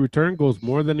hope Bray return goes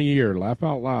more than a year. Laugh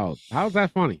out loud. How's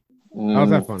that funny? How's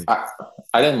that funny?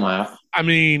 I didn't laugh. I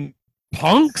mean,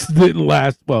 Punk's didn't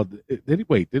last. Well, did he?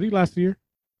 Wait, did he last a year?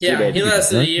 Yeah, he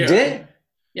lasted a year. Did?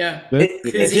 Yeah, Did?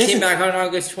 because he came back on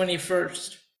August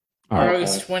 21st. Or All right.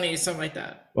 August 20th, something like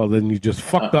that. Well, then you just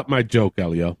fucked up my joke,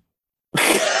 Elio.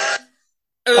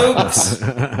 Oops.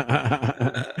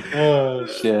 Oh,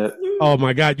 shit. Oh,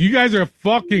 my God. You guys are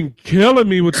fucking killing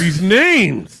me with these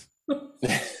names.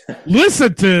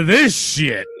 Listen to this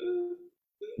shit.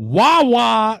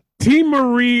 Wawa T.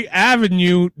 Marie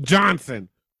Avenue Johnson.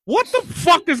 What the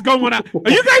fuck is going on?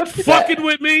 Are you guys fucking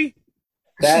with me?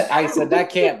 I said that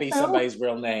can't be somebody's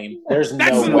real name. There's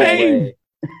That's no the way. name.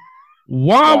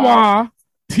 Wawa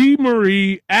T.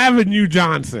 Marie Avenue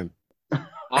Johnson.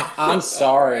 I'm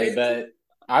sorry, but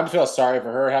I feel sorry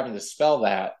for her having to spell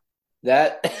that.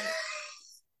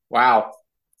 Wow.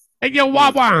 Hey, yo,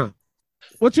 Wawa.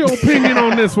 What's your opinion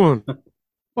on this one?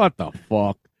 What the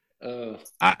fuck?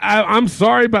 I'm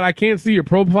sorry, but I can't see your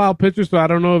profile picture, so I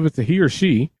don't know if it's a he or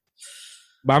she.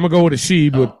 But I'm gonna go with a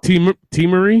she with T.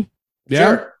 Marie. Yeah.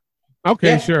 Sure.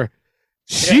 Okay, Yeah. sure.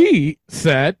 She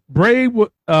said Bray.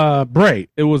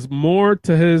 It was more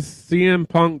to his CM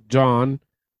Punk John.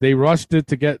 They rushed it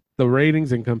to get the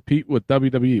ratings and compete with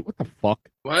WWE. What the fuck?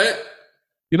 What?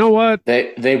 You know what?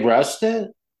 They rushed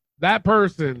it? That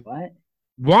person. What?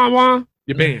 Wawa,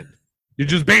 you're banned. You're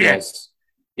just banned. Yes.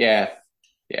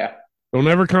 Yeah. Don't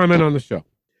ever comment on the show.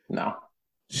 No.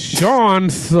 Sean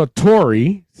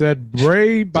Satori said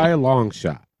Bray by a long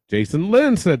shot. Jason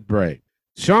Lynn said Bray.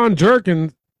 Sean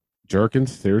Jerkins,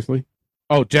 seriously?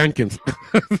 Oh, Jenkins.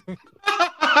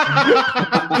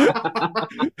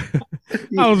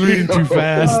 I was reading too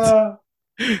fast.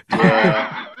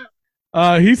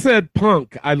 He said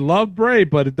Punk. I love Bray,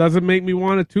 but it doesn't make me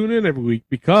want to tune in every week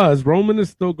because Roman is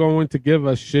still going to give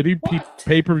us shitty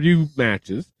pay-per-view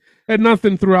matches and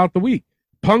nothing throughout the week.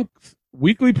 Punk's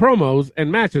weekly promos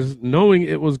and matches, knowing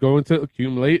it was going to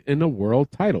accumulate in a world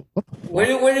title. What the fuck? Why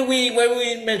do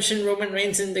we mention Roman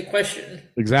Reigns in the question?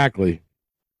 Exactly.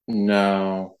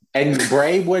 No. And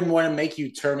Bray wouldn't want to make you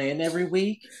turn in every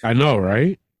week? I know,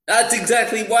 right? That's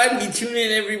exactly why we tune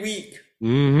in every week.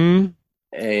 Mm-hmm.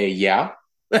 Yeah.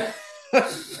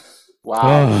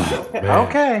 Wow. Oh,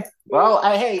 okay. Well,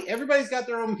 hey, everybody's got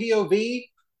their own POV,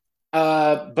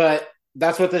 but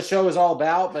that's what the show is all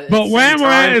about. But Wham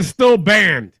Wham is still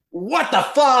banned. What the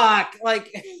fuck?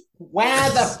 Like, why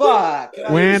the fuck?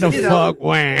 Where the fuck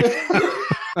Wham?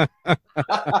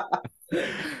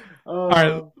 All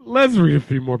right, let's read a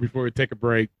few more before we take a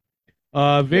break.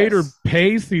 Vader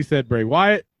Pace, he said Bray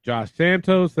Wyatt. Josh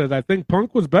Santos says, I think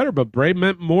Punk was better, but Bray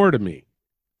meant more to me.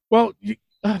 Well,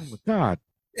 oh my God.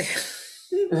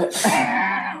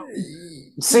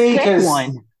 See, because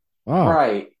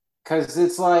right, because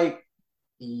it's like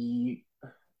I'm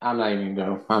not even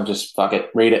gonna go. I'm just fuck it.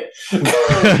 Read it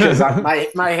because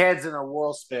my head's in a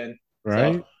whirlspin.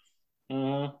 Right.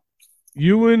 So.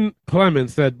 Ewan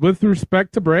Clemens said, with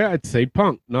respect to Bray, I'd say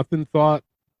Punk. No one thought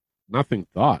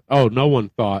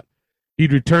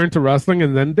he'd return to wrestling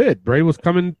and then did. Bray was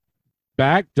coming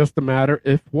back, just a matter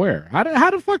if where. How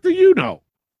the fuck do you know?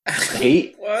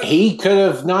 He could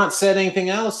have not said anything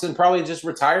else and probably just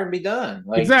retire and be done.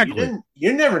 Like, exactly.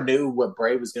 You never knew what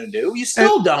Bray was going to do. You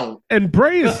still don't. And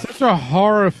Bray is such a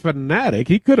horror fanatic.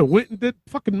 He could have went and did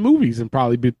fucking movies and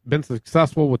probably been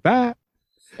successful with that.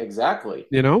 Exactly.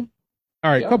 You know? All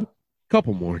right,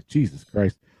 couple more. Jesus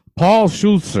Christ. Paul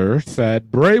Schulzer said,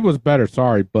 Bray was better,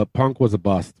 sorry, but Punk was a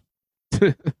bust.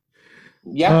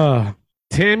 Yeah.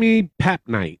 Tammy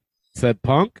Papnight said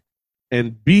Punk,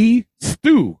 and B.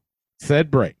 Stu said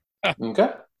Bray.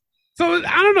 Okay. So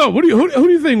I don't know. Who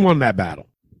do you think won that battle?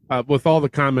 With all the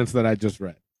comments that I just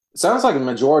read, sounds like a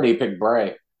majority picked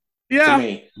Bray. Yeah, to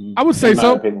me, I would say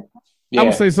so. Yeah. I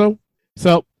would say so.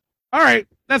 So, all right,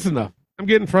 that's enough. I'm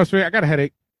getting frustrated. I got a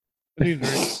headache. I need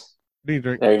a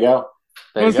drink. There you go.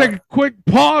 Let's take a quick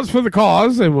pause for the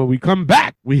cause, and when we come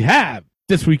back, we have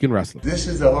This Week in Wrestling. This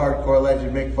is the hardcore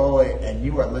legend Mick Foley, and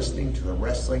you are listening to the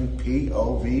Wrestling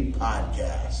POV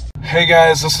podcast. Hey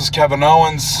guys, this is Kevin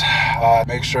Owens.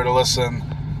 Make sure to listen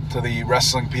to the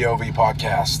Wrestling POV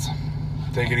podcast.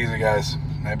 Take it easy, guys.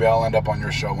 Maybe I'll end up on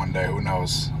your show one day, who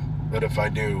knows? But if I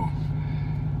do,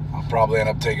 I'll probably end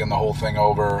up taking the whole thing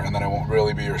over, and then it won't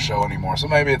really be your show anymore. So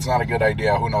maybe it's not a good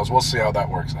idea. Who knows? We'll see how that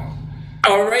works out.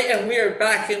 All right, and we are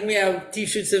back, and we have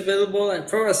t-shirts available at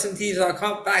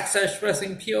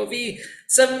ProWrestlingTees.com/WrestlingPOV.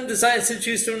 7 designs to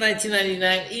choose from,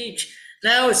 $19.99 each.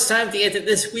 Now it's time to get to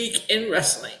This Week in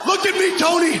Wrestling. Look at me,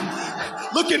 Tony!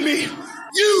 Look at me!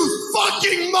 You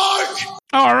fucking mark!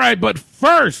 All right, but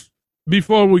first,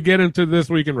 before we get into This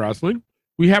Week in Wrestling,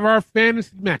 we have our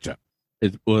fantasy matchup.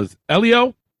 It was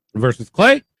Elio versus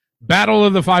Clay, Battle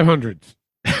of the 500s.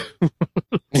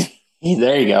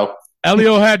 There you go.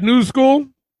 Elio had new school,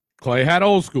 Clay had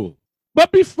old school.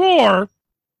 But before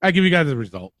I give you guys the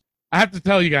result, I have to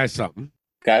tell you guys something.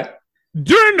 Okay.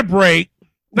 During the break,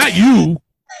 not you,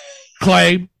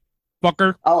 Clay,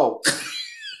 fucker. Oh,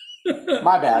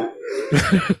 my bad.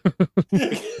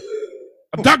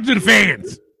 I'm talking to the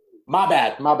fans. My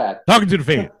bad. Talking to the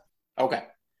fans. Okay.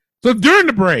 So during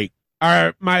the break,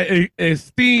 my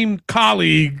esteemed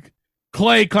colleague,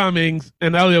 Clay Cummings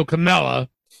and Elio Canella,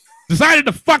 decided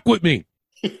to fuck with me.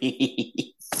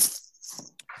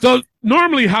 So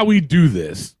normally how we do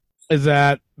this is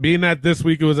that, being that this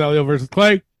week it was Elio versus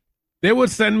Clay, they would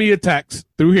send me a text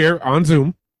through here on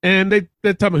Zoom, and they'd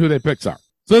tell me who their picks are.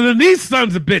 So then these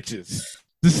sons of bitches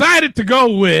decided to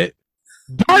go with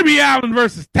Darby Allin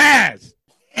versus Taz.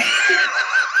 That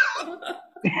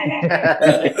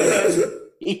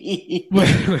would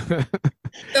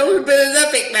have been an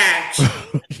epic match.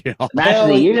 Yeah. Match of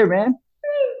the year, man.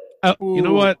 You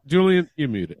know what, Julian? You're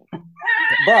muted.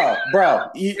 Bro.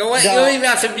 You know what? You don't even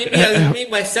have to mute me. I'll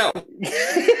mute myself.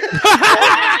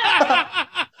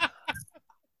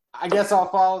 I guess I'll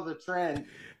follow the trend.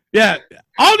 Yeah.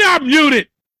 All y'all muted.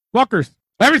 Fuckers.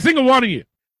 Every single one of you.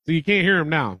 So you can't hear them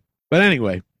now. But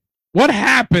anyway, what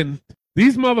happened?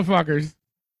 These motherfuckers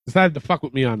decided to fuck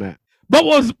with me on that. But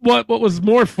what was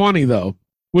more funny, though,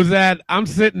 was that I'm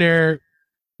sitting there.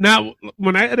 Now,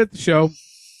 when I edit the show,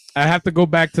 I have to go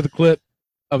back to the clip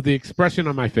of the expression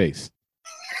on my face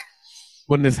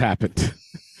when this happened.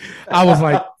 I was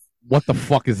like, what the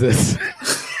fuck is this?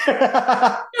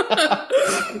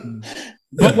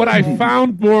 But what I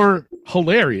found more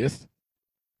hilarious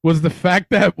was the fact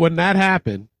that when that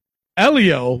happened,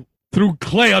 Elio threw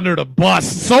Clay under the bus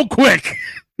so quick.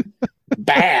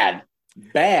 Bad.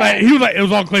 Like, he was like, it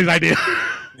was all Clay's idea.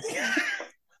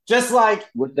 Just like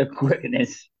with the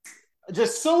quickness.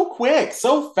 Just so quick,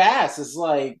 so fast. It's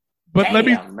like, but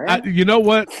damn, let me, you know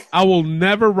what? I will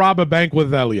never rob a bank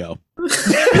with Elio.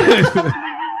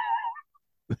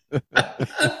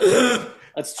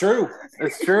 That's true.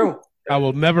 It's true. I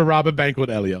will never rob a bank with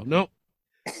Elio. Nope.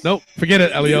 Forget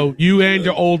it, Elio. You and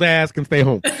your old ass can stay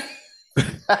home.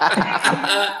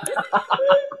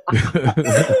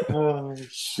 Oh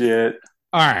shit!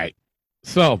 All right,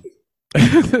 so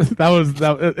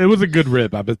it was a good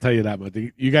rib. I'm gonna tell you that much.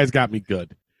 You guys got me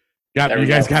good. You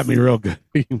guys got me real good,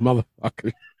 you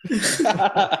motherfucker.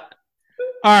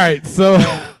 All right, so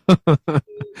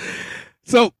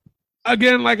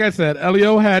again, like I said,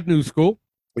 Elio had new school,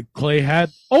 Clay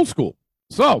had old school.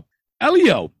 So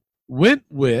Elio went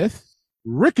with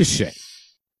Ricochet.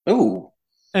 Ooh,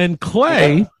 and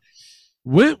Clay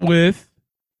went with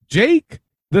Jake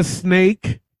the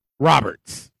Snake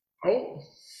Roberts. Oh,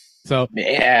 so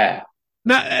yeah.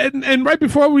 Now, and right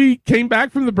before we came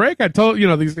back from the break, I told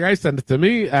these guys sent it to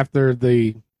me after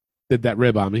they did that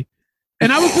rib on me,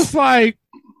 and I was just like,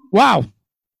 "Wow,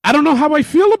 I don't know how I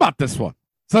feel about this one."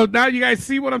 So now you guys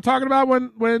see what I'm talking about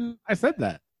when I said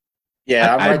that.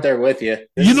 Yeah, I'm right there with you.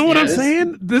 You know what I'm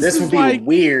saying? This would be like Oh,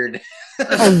 weird.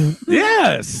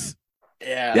 yes.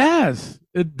 Yeah. Yes.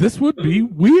 This would be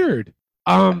weird.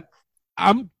 I'm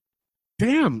going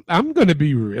to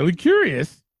be really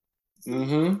curious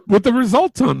with the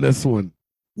results on this one.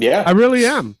 Yeah. I really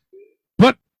am.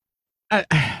 But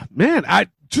man,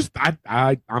 I'm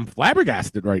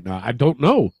flabbergasted right now. I don't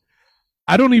know.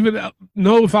 I don't even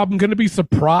know if I'm going to be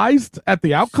surprised at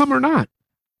the outcome or not.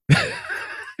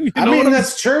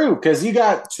 That's true, because you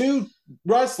got two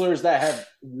wrestlers that have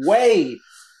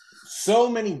so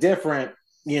many different,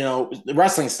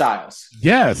 wrestling styles.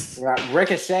 Yes.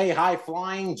 Ricochet, high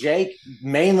flying, Jake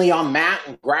mainly on mat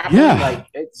and grappling. Yeah. Like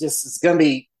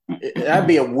that'd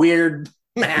be a weird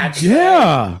match.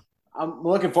 Yeah. I'm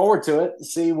looking forward to it.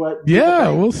 See what. Yeah,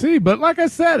 we'll see. But like I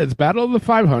said, it's Battle of the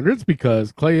 500s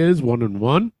because Clay is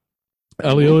 1-1.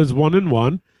 Elio is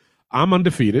 1-1. I'm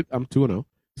undefeated. I'm 2-0.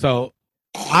 So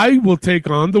I will take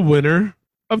on the winner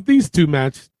of these two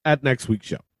matches at next week's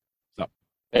show. So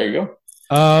there you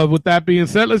go. With that being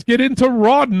said, let's get into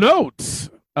Raw notes.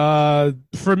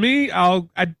 For me,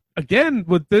 again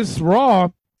with this Raw,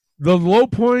 the low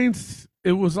points,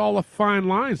 it was all a fine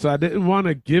line, so I didn't want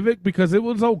to give it because it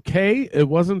was okay. It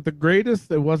wasn't the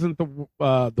greatest. It wasn't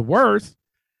the worst.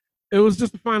 It was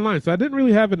just a fine line, so I didn't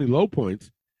really have any low points.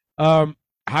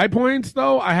 High points,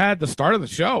 though, I had the start of the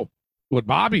show with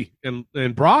Bobby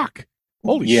and Brock.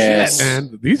 Holy shit,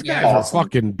 man! These guys are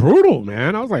fucking brutal,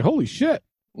 man. I was like, holy shit.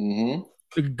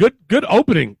 Good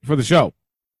opening for the show,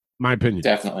 my opinion.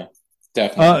 Definitely.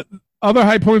 Other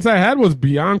high points I had was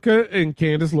Bianca and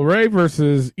Candice LeRae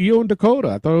versus Io and Dakota.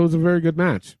 I thought it was a very good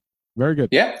match. Very good.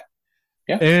 Yeah.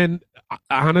 And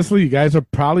honestly, you guys are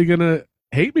probably going to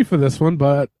hate me for this one,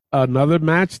 but another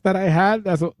match that I had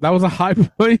that was a high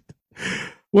point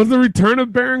was the return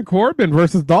of Baron Corbin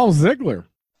versus Dolph Ziggler.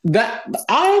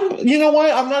 You know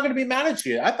what? I'm not going to be mad at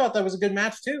you. I thought that was a good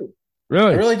match too.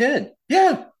 Really? I really did.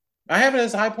 Yeah. I have it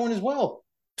as a high point as well.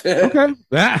 Okay.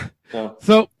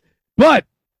 So, but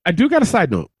I do got a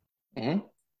side note.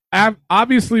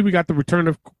 Obviously, we got the return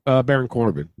of Baron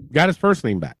Corbin. Got his first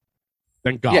name back.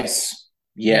 Thank God.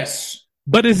 Yes.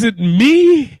 But is it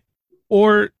me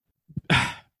or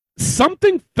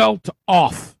something felt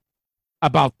off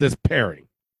about this pairing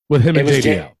with him and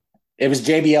JBL? It was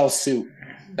JBL's suit.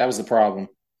 That was the problem.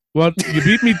 Well, you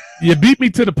beat me. You beat me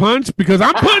to the punch because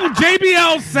I'm putting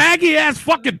JBL's saggy ass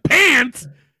fucking pants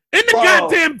in the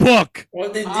goddamn book.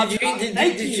 Well, did you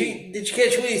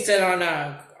catch what he said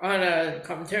on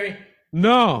commentary?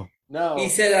 No. He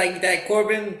said like that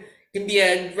Corbin can be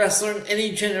a wrestler in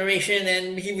any generation,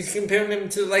 and he was comparing him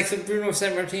to the likes of Bruno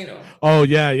Sammartino. Oh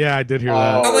yeah, I did hear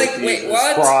that. I'm like, wait,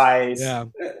 what? Christ. Yeah.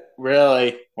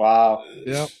 Really? Wow.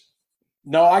 Yep.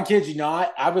 No, I kid you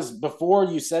not. I was before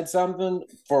you said something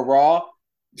for Raw.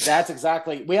 That's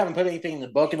exactly. We haven't put anything in the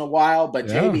book in a while, but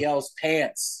JBL's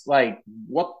pants, like,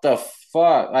 what the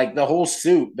fuck? Like the whole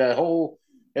suit,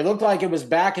 it looked like it was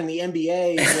back in the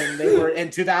NBA when they were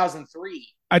in 2003.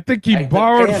 I think he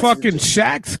borrowed fucking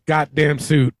Shaq's goddamn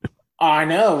suit. I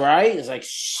know, right? It's like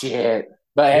shit.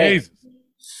 But hey,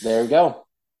 there we go.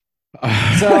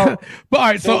 But all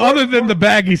right. So other than the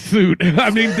baggy suit, I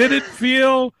mean, did it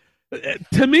feel?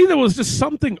 To me, there was just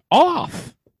something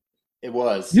off. It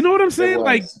was. You know what I'm saying?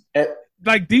 Like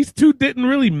these two didn't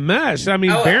really mesh. I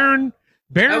mean, Baron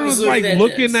was like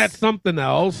looking at something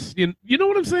else. You know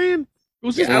what I'm saying? It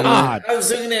was just odd. I was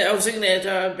looking at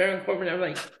Baron Corbin. I'm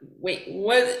like, wait,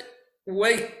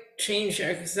 what changed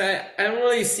here? Because I don't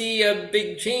really see a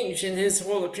big change in his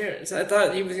whole appearance. I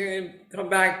thought he was going to come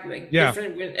back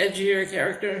different, with edgier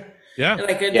character. Yeah, and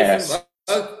like a different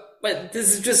look. But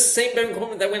this is just the same Baron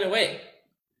Corbin that went away.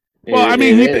 Well, I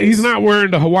mean, he's not wearing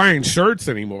the Hawaiian shirts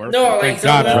anymore. No, thank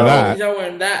God for that. He's not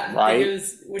wearing that. Right.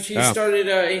 He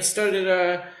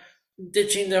started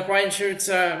ditching the Hawaiian shirts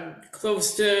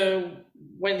close to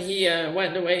when he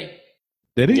went away.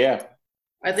 Did he? Yeah.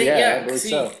 I think, I believe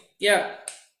so. Yeah.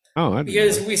 Oh,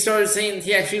 because we started saying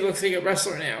he actually looks like a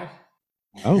wrestler now.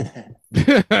 Oh.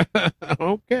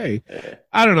 Okay.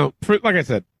 I don't know. Like I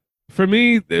said, for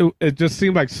me, it just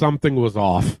seemed like something was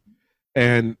off.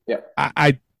 And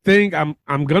I think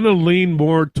I'm gonna lean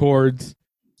more towards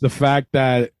the fact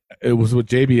that it was with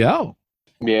JBL.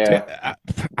 Yeah,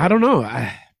 I don't know.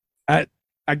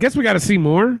 I guess we got to see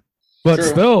more, but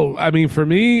still, I mean, for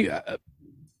me,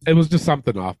 it was just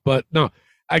something off. But no,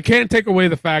 I can't take away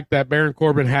the fact that Baron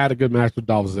Corbin had a good match with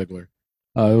Dolph Ziggler.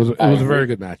 It was a very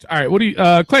good match. All right, what do you,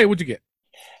 Clay? What'd you get?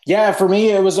 Yeah, for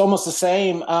me, it was almost the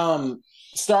same.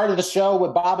 Started the show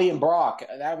with Bobby and Brock.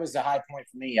 That was the high point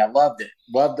for me. I loved it.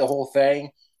 Loved the whole thing.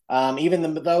 Even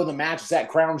though the match is at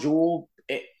Crown Jewel,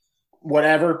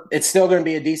 whatever, it's still going to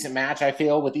be a decent match, I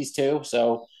feel, with these two.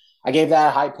 So I gave that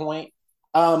a high point.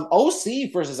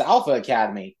 OC versus Alpha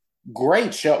Academy.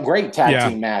 Great show. Great tag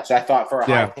team match, I thought, for a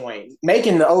high point.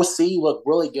 Making the OC look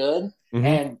really good. Mm-hmm.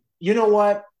 And you know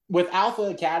what? With Alpha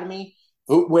Academy,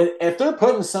 if they're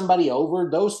putting somebody over,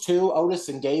 those two, Otis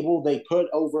and Gable, they put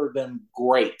over them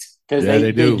great because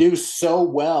they do so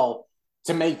well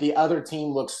to make the other team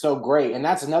look so great. And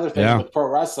that's another thing with pro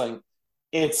wrestling.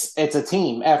 It's a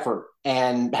team effort,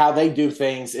 and how they do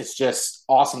things, it's just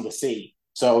awesome to see.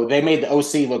 So they made the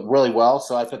OC look really well.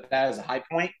 So I put that as a high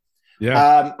point.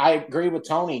 Yeah. I agree with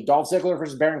Tony. Dolph Ziggler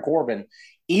versus Baron Corbin.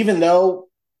 Even though,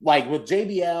 like with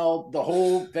JBL, the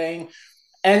whole thing,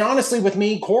 And honestly, with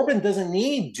me, Corbin doesn't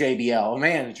need JBL, a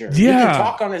manager. Yeah. He can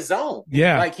talk on his own.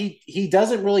 Yeah. Like he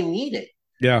doesn't really need it.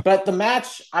 Yeah. But the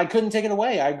match, I couldn't take it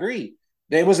away. I agree.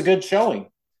 It was a good showing.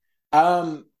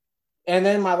 And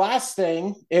then my last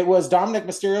thing, it was Dominic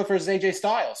Mysterio versus AJ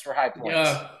Styles for High Points.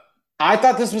 Yeah. I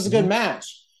thought this was a good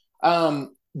match.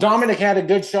 Dominic had a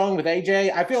good showing with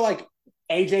AJ. I feel like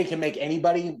AJ can make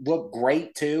anybody look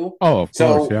great too. Oh, of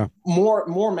course, yeah.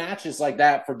 More matches like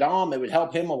that for Dom, it would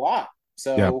help him a lot.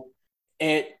 So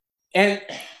and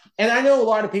I know a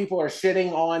lot of people are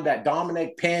shitting on that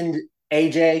Dominic pinned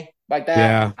AJ like that.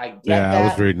 Yeah. I get that. I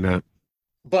was reading that.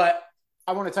 But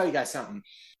I want to tell you guys something.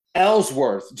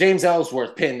 James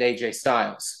Ellsworth pinned AJ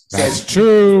Styles. That's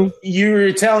true.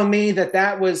 You're telling me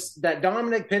that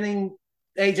Dominic pinning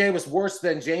AJ was worse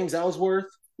than James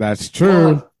Ellsworth? That's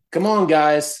true. Come on,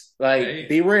 guys. Like,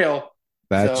 be real.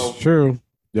 That's true.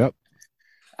 Yep.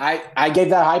 I gave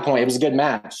that high point. It was a good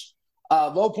match.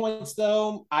 Low points,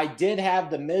 though, I did have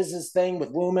the Miz's thing with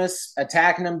Loomis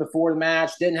attacking him before the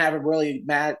match. Didn't have a really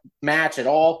match at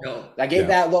all. No. I gave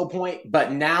that low point.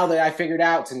 But now that I figured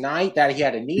out tonight that he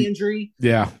had a knee injury,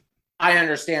 I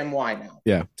understand why now.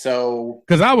 Yeah. So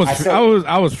because I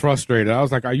was frustrated. I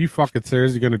was like, "Are you fucking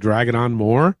serious? You're going to drag it on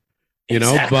more?" You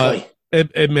know. But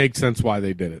it makes sense why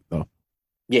they did it, though.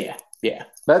 Yeah.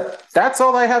 But that's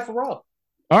all I have for Raw.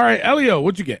 All right, Elio,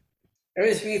 what'd you get?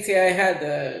 Basically, I had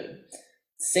the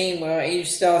same AJ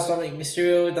Styles, Dominic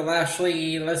Mysterio, the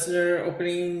Lashley Lesnar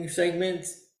opening segment,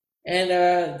 and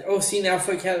OC and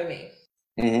Alpha Academy,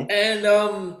 and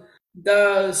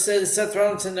the Seth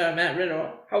Rollins and Matt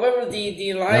Riddle. However, the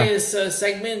Elias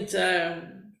segment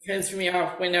kind of threw me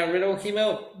off when Riddle came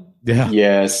out. Yeah.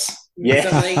 Yes. Yeah. So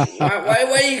I'm like,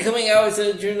 why are you coming out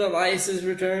during Elias's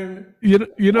return? You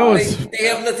know, they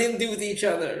have nothing to do with each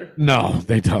other. No,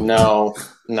 they don't. No.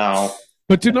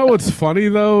 But you know what's funny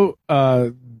though?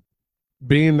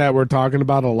 Being that we're talking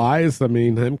about Elias, I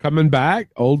mean, him coming back,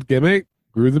 old gimmick,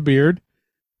 grew the beard.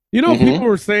 You know, people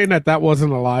were saying that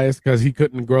wasn't Elias because he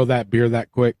couldn't grow that beard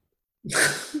that quick.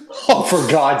 Oh,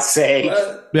 for God's sake!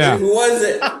 Yeah, who was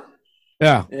it?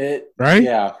 Yeah, right.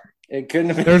 Yeah, it couldn't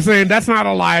have been. They're saying that's not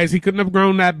Elias. He couldn't have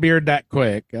grown that beard that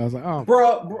quick. I was like, oh,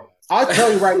 bro. I'll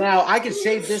tell you right now, I could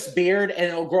shave this beard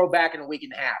and it'll grow back in a week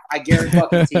and a half. I guarantee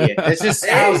it. It's just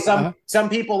how some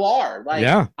people are.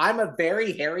 Like, I'm a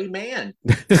very hairy man,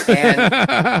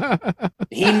 and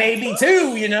he may be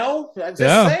too. You know, I'm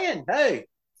just saying. Hey,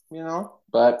 you know,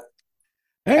 but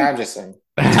I'm just saying.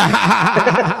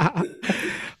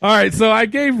 All right, so I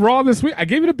gave Raw this week. I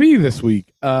gave it a B this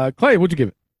week. Clay, what'd you give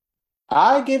it?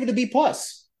 I gave it a B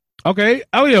plus. Okay,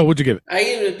 Elio, what'd you give it? I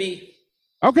gave it a B.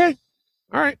 Okay,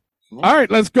 all right. All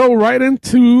right, let's go right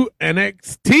into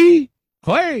NXT.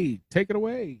 Clay, take it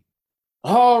away.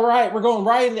 All right, we're going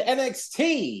right into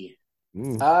NXT.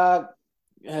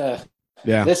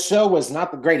 This show was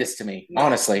not the greatest to me,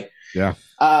 honestly. Yeah.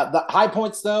 The high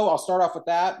points, though, I'll start off with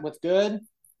that with good.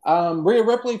 Rhea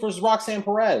Ripley versus Roxanne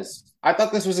Perez. I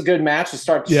thought this was a good match to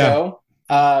start the show.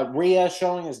 Rhea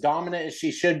showing as dominant as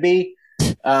she should be.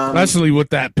 Especially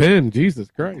with that pin. Jesus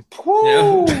Christ.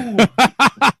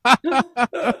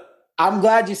 I'm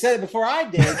glad you said it before I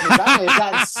did, because I would have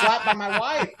gotten slapped by my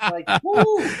wife. Like,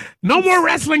 woo. No more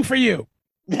wrestling for you.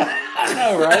 I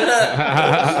know,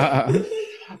 right?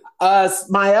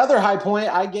 My other high point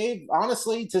I gave,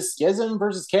 honestly, to Schism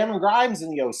versus Cameron Grimes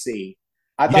in the OC.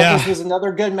 I thought this was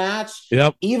another good match.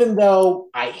 Yep. Even though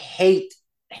I hate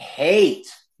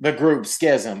the group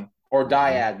Schism or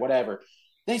Dyad, whatever,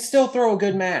 they still throw a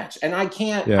good match, and I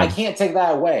can't take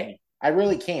that away. I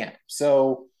really can't.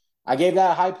 So I gave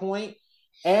that a high point,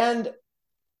 and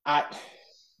I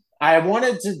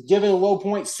wanted to give it a low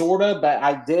point, sort of, but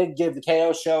I did give the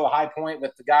KO show a high point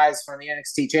with the guys from the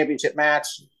NXT Championship match.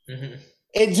 Mm-hmm.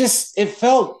 It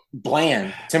felt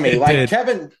bland to me. Like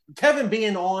Kevin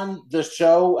being on the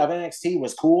show of NXT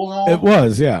was cool and all. It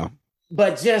was, yeah.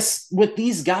 But just with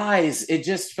these guys, it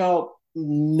just felt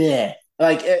meh.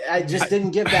 Like I just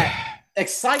didn't give that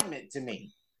excitement to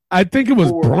me. I think it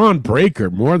was Braun Breaker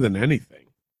more than anything.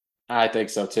 I think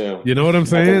so too. You know what I'm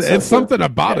saying? It's something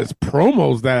about his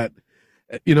promos that,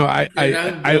 you know,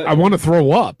 I want to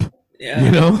throw up. Yeah.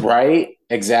 You know? Right?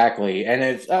 Exactly. And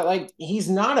it's like, he's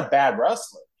not a bad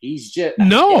wrestler. He's just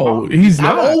he's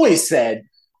not. I've always said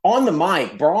on the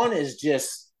mic, Braun is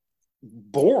just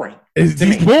boring. He's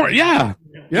boring. Yeah.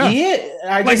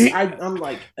 I'm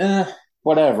like,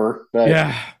 whatever. But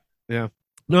yeah.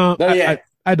 No,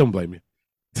 I don't blame you.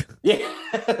 Yeah,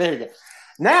 there you go.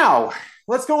 Now,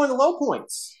 let's go into low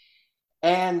points.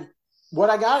 And what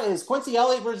I got is Quincy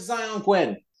Elliott versus Zion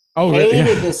Quinn.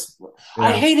 this. Yeah.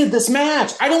 I hated this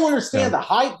match. I don't understand the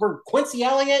hype for Quincy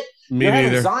Elliott. You're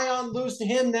having Zion lose to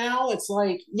him now. It's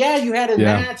like, yeah, you had a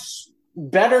match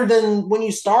better than when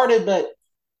you started, but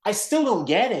I still don't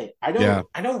get it. I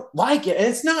don't like it. And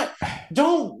it's not,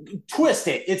 don't twist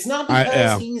it. It's not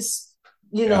because he's,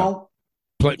 you know,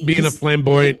 being a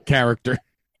flamboyant character.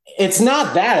 It's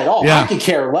not that at all. I could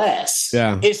care less.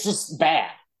 Yeah. It's just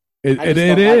bad. It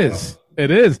is.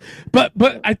 It is. But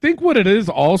I think what it is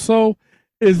also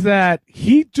is that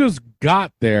he just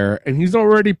got there and he's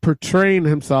already portraying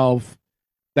himself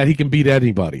that he can beat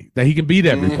anybody, that he can beat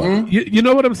everybody. Mm-hmm. You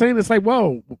know what I'm saying? It's like,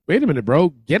 whoa, wait a minute, bro.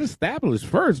 Get established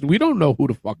first. We don't know who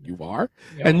the fuck you are.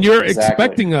 Yep, and you're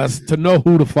expecting us to know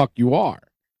who the fuck you are.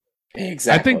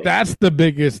 Exactly. I think that's the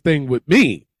biggest thing with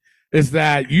me is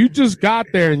that you just got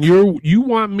there and you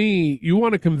want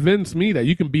to convince me that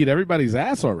you can beat everybody's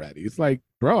ass already. It's like,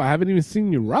 bro, I haven't even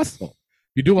seen you wrestle.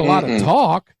 You do a lot of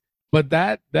talk, but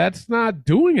that's not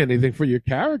doing anything for your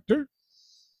character.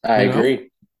 I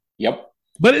agree. Yep.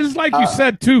 But it's like you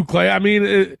said too, Clay. I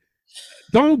mean,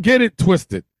 don't get it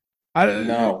twisted.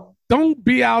 No. Don't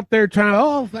be out there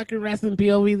trying, fucking wrestling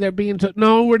POV, they're being...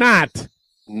 No, we're not.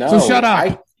 No. So shut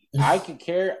up. I could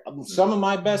care. Some of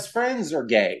my best friends are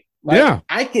gay. Like,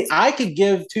 I could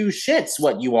give two shits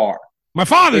what you are. My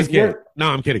father's gay. No,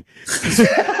 I'm kidding.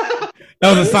 That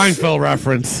was a Seinfeld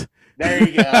reference. There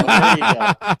you go.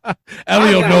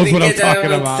 Elio knows what I'm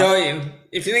talking about. Tell you.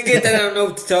 If you didn't get that, I don't know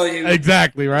what to tell you.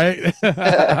 Exactly, right?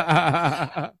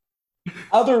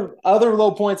 Other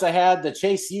low points I had, the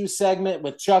Chase U segment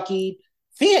with Chucky.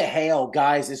 Thea Hale,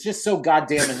 guys, is just so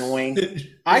goddamn annoying.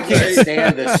 I can't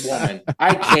stand this woman.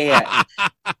 I can't.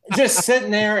 Just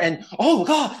sitting there and, oh,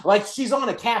 God, like she's on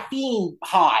a caffeine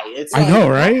high. It's like, I know,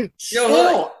 right?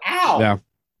 Chill out. Yeah.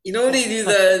 You know when they do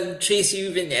the Chase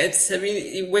U vignettes? I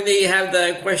mean, when they have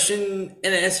the question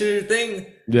and answer thing?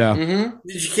 Yeah. Mm-hmm.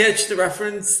 Did you catch the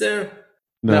reference there?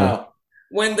 No.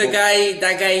 When that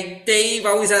guy Dave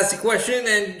always asks a question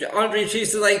and Andre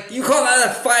Chase is like, you call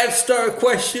that a 5-star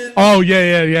question? Oh,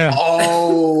 yeah.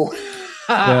 Oh.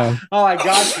 Yeah. Oh, I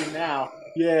got you now.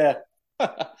 Yeah.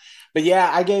 But yeah,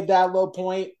 I gave that low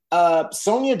point.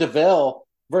 Sonya Deville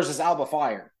versus Alba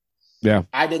Fire. Yeah.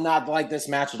 I did not like this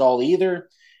match at all either.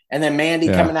 And then Mandy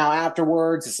coming out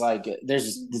afterwards, it's like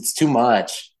it's too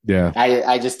much. Yeah.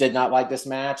 I just did not like this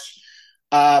match.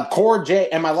 Cora Jade,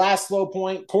 and my last low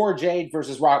point, Cora Jade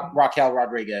versus Raquel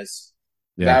Rodriguez.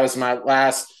 Yeah. That was my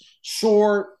last.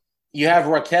 Sure, you have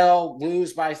Raquel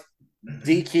lose by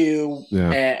DQ.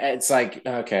 Yeah. And it's like,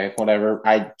 okay, whatever.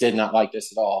 I did not like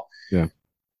this at all. Yeah.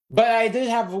 But I did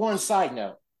have one side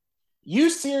note. You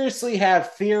seriously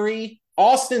have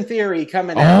Austin Theory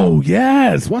coming out. Oh,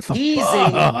 yes. What the teasing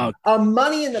fuck? a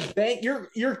Money in the Bank.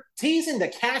 You're teasing to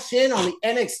cash in on the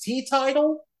NXT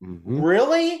title? Mm-hmm.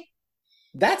 Really?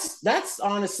 That's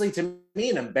honestly to me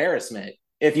an embarrassment.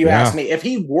 If you ask me, if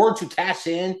he were to cash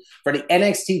in for the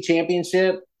NXT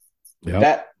championship,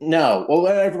 well,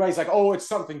 everybody's like, oh, it's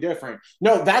something different.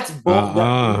 No, that's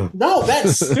no,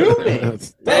 that's stupid.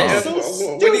 That's so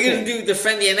stupid. What are you gonna do?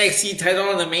 Defend the NXT title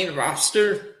on the main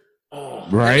roster?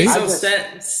 Right? That makes no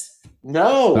sense.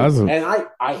 No, and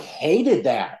I hated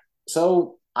that.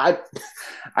 So I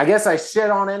guess I shit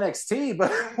on NXT,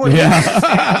 but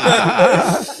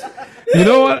you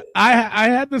know what? I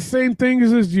had the same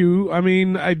things as you. I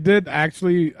mean, I did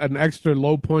actually an extra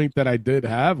low point that I did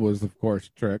have was, of course,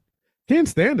 Trick. Can't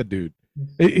stand the dude.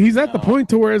 He's at the point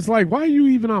to where it's like, why are you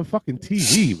even on fucking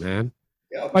TV, man?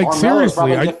 Like Carmelo's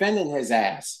seriously, defending his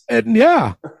ass. And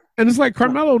and it's like,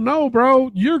 Carmelo, no,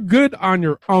 bro, you're good on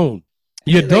your own.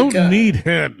 You don't need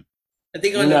him. I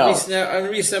think on the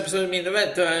recent episode of Main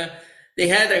Event, they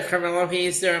had a Carmelo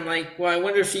Hayes there. I'm like, well, I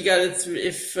wonder if he got it through.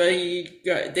 If they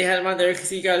had him on there because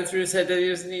he got it through his head that he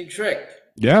doesn't need Trick.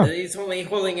 Yeah, that he's only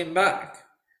holding him back.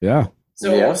 Yeah.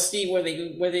 So we'll see where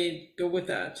they go with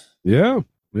that. Yeah.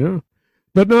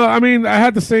 But no, I mean, I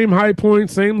had the same high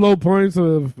points, same low points.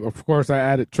 Of course, I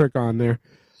added Trick on there.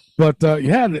 But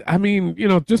I mean,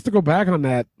 just to go back on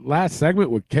that last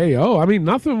segment with KO, I mean,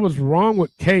 nothing was wrong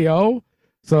with KO.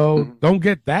 So don't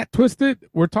get that twisted.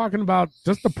 We're talking about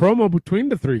just the promo between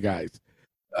the three guys.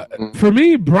 For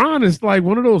me, Braun is like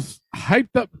one of those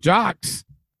hyped up jocks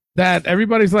that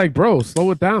everybody's like, bro,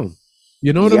 slow it down.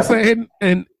 You know what I'm saying?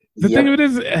 And the thing of it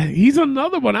is, he's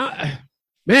another one.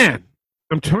 Man,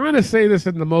 I'm trying to say this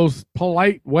in the most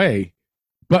polite way,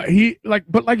 but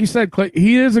like you said, Clay,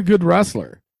 he is a good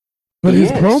wrestler. But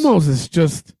his promos is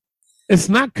just, it's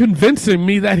not convincing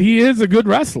me that he is a good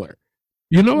wrestler.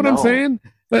 You know what I'm saying?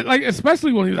 Like,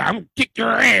 especially when he's like, I'm gonna kick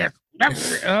your ass.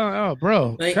 Oh,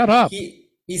 bro, like, shut up.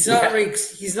 He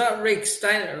He's not Rick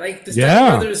Steiner. Like the Yeah.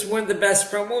 Steiner brothers were one of the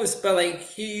best promos, but like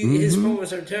his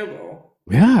promos are terrible.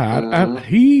 Yeah,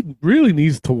 he really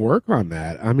needs to work on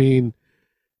that. I mean,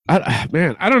 I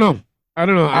don't know.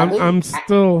 I'm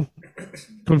still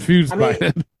confused by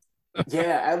it.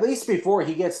 Yeah, at least before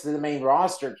he gets to the main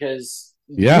roster, because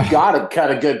Yeah. you got to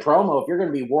cut a good promo if you're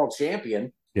going to be world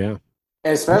champion, Yeah.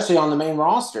 especially on the main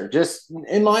roster. Just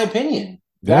in my opinion,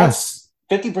 that's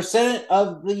 50%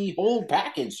 of the whole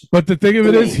package. But the thing of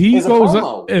it is, a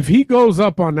promo. if he goes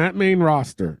up on that main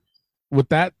roster with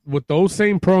those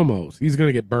same promos, he's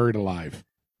gonna get buried alive.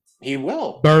 He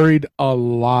will. Buried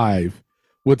alive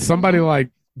with somebody like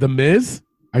The Miz.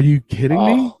 Are you kidding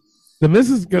me? The Miz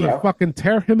is gonna fucking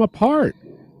tear him apart.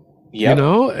 Yep. You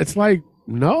know, it's like,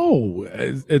 no,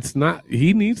 it's not.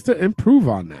 He needs to improve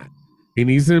on that. He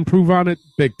needs to improve on it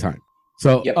big time.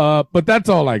 So, but that's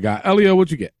all I got. Elio,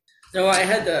 what'd you get? No, I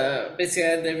had basically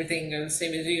I had everything the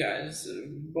same as you guys,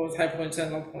 both high points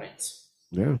and low points.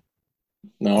 Yeah.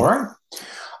 All right.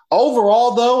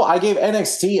 Overall, though, I gave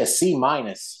NXT a C-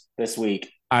 this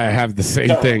week. I have the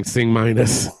same thing,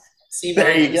 C-. C-.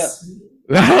 There you go.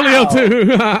 Elio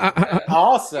too.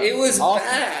 Awesome. It was awesome.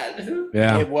 bad.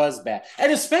 Yeah. It was bad.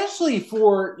 And especially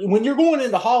for when you're going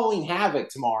into Halloween Havoc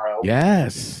tomorrow.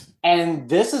 Yes. And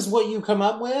this is what you come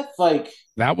up with? Like,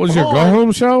 that was your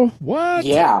go-home show? What?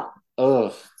 Yeah.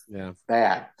 Ugh. Yeah.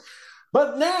 Bad.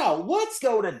 But now, let's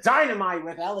go to Dynamite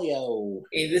with Elio.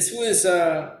 Hey, this was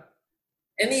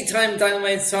anytime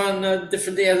Dynamite's on a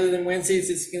different day other than Wednesdays,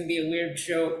 it's going to be a weird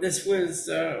show. This was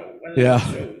one of those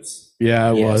shows.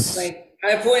 Yeah, it was. Like,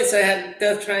 high points, I had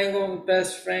Death Triangle and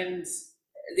Best Friends,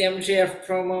 the MJF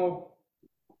promo.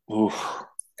 Oof.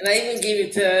 And I even gave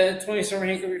it to Tony Storm,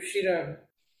 Hikaru Shida.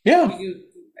 Yeah.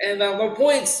 And low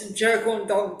points, Jericho and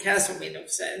Dalton Castle made no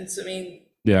sense. I mean,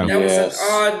 yeah, that was an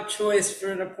odd choice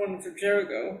for an opponent for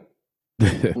Jericho.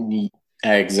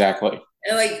 Exactly.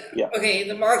 And okay,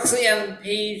 the Moxley and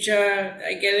Page,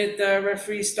 I get it, the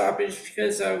referee stoppage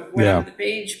because of what happened to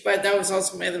Page, but that was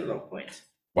also my other low point.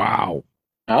 Wow.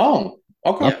 Oh,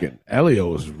 okay. Fucking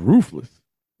Elio is ruthless.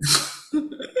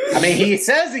 I mean, he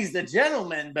says he's the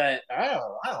gentleman, but I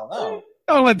don't know.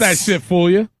 Don't let that shit fool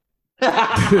you.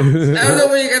 I don't know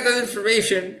where you got that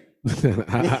information.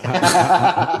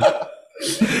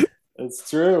 It's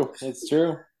true. It's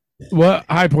true. What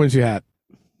high points you had?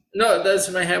 No, those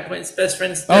are my high points. Best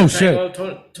friends. Oh, shit.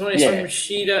 Tony Storm,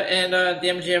 Shida, and the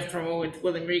MJF promo with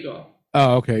William Regal.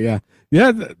 Oh, okay, yeah.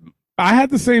 Yeah, I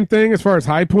had the same thing as far as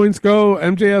high points go.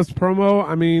 MJF's promo,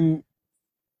 I mean,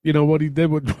 you know, what he did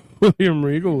with William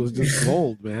Regal was just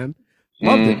gold, man.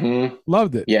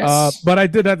 Loved it. Yes. But I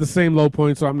did have the same low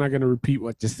point, so I'm not going to repeat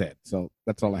what you said. So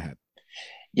that's all I had.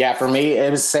 Yeah, for me,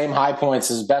 it was the same high points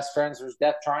as Best Friends versus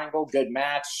Death Triangle. Good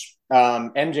match.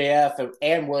 MJF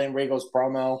and William Regal's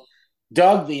promo.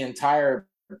 Dug the entire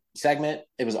segment.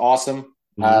 It was awesome.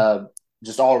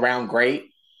 Just all around great.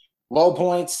 Low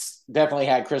points, definitely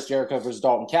had Chris Jericho versus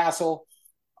Dalton Castle.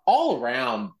 All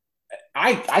around,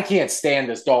 I can't stand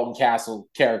this Dalton Castle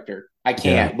character. I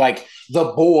can't. Like the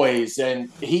boys, and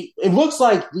it looks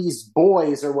like these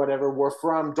boys or whatever were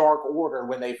from Dark Order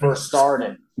when they first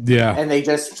started. Yeah. And they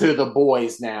just to the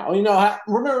boys now. You know,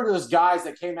 remember those guys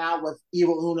that came out with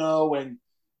Evil Uno and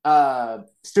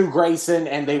Stu Grayson,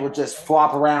 and they would just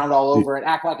flop around all over and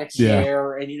act like a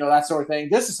chair and, you know, that sort of thing.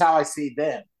 This is how I see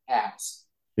them as.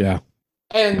 Yeah.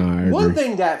 And one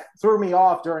thing that threw me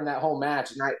off during that whole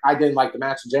match, and I didn't like the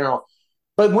match in general,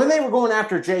 but when they were going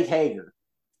after Jake Hager,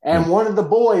 and one of the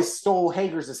boys stole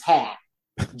Hager's hat,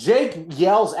 Jake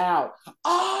yells out,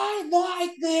 "I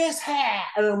like this hat!"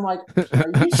 And I'm like,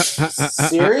 "Are you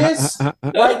serious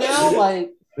right now?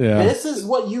 Like, this is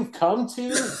what you've come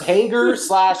to, Hager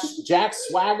 / Jack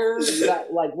Swagger?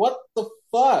 Like, what the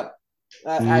fuck?"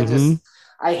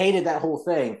 I hated that whole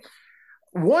thing.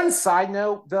 One side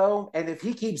note, though, and if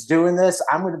he keeps doing this,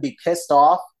 I'm going to be pissed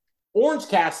off. Orange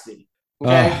Cassidy,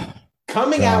 okay,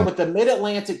 coming out with the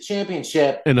Mid-Atlantic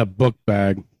Championship in a book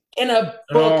bag.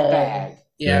 Bag.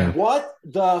 Yeah. What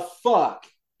the fuck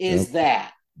is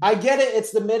that? I get it.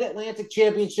 It's the Mid-Atlantic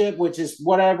Championship, which is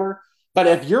whatever. But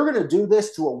if you're going to do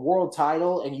this to a world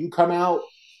title and you come out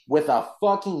with a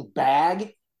fucking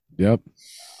bag,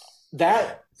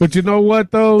 But you know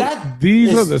what, though?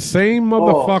 These are the same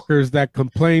motherfuckers that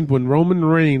complained when Roman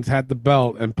Reigns had the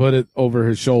belt and put it over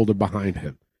his shoulder behind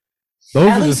him. Those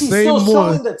At are the least he's same still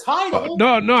ones. showing the title.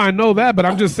 No, I know that, but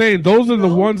I'm just saying those are the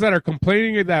ones that are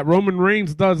complaining that Roman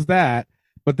Reigns does that,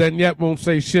 but then yet won't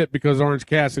say shit because Orange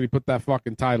Cassidy put that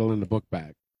fucking title in the book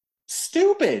bag.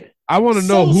 Stupid. I want to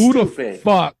know who the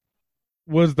fuck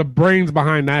was the brains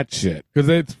behind that shit, because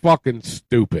it's fucking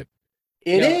stupid.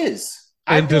 It is.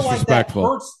 And disrespectful.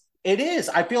 Hurts. It is.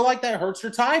 I feel like that hurts her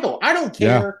title. I don't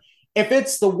care if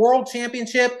it's the World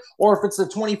Championship or if it's the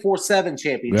 24/7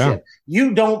 Championship. Yeah.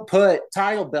 You don't put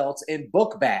title belts in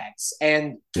book bags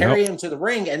and carry them to the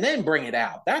ring and then bring it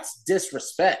out. That's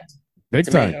disrespect. Big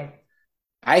time. Me.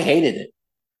 I hated it.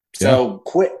 So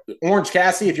quit. Orange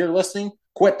Cassidy, if you're listening,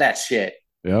 quit that shit.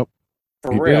 Yep.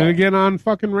 For he real. did it again on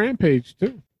fucking Rampage,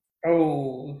 too.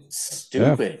 Oh,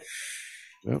 stupid.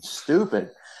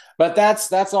 Stupid. But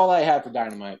that's all I have for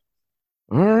Dynamite.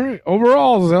 All right.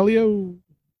 Overall, Zelio.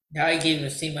 I gave it a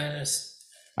C-.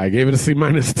 I gave it a C-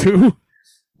 too.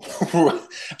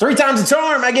 3 times a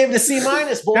charm. I gave it a C-,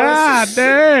 boys. God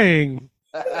dang.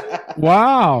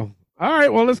 Wow. All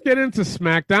right. Well, let's get into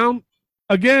SmackDown.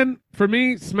 Again, for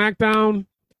me, SmackDown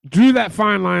drew that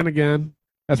fine line again,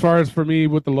 as far as for me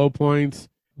with the low points.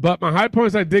 But my high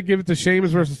points, I did give it to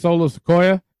Sheamus versus Solo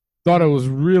Sikoa. Thought it was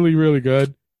really, really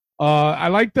good. I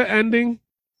liked the ending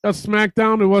of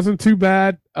SmackDown. It wasn't too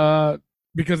bad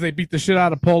because they beat the shit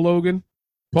out of Paul Logan.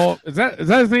 Paul, is that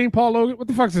his name, Paul Logan? What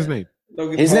the fuck's his name?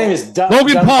 His name is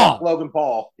Logan Paul. Logan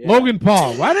Paul. Yeah. Logan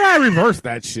Paul. Why did I reverse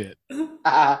that shit?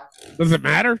 Does it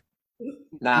matter?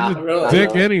 Nah, really.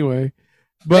 Dick anyway.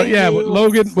 But with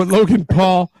Logan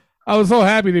Paul, I was so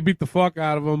happy they beat the fuck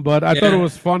out of him. But I thought it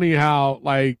was funny how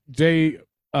like Jay,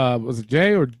 was it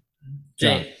Jay or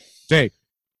Jay? Jay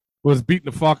was beating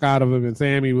the fuck out of him, and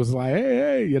Sammy was like,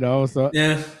 hey, So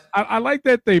I like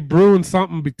that they brewing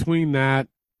something between that,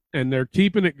 and they're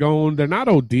keeping it going. They're not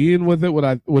ODing with it,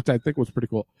 which I think was pretty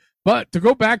cool. But to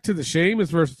go back to the Sheamus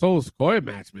versus Solo Sikoa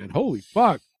match, man, holy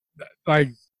fuck! Like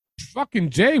fucking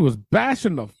Jay was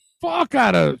bashing the fuck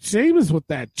out of Sheamus with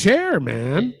that chair,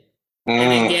 man.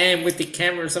 And again with the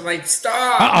cameras, I'm like,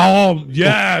 stop! Oh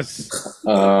yes,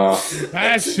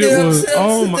 that shit was.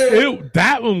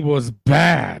 That one was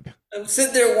bad. I'm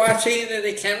sitting there watching, and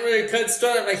the camera cuts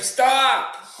start. I'm like,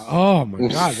 stop! Oh my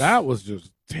god, that was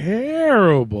just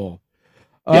terrible.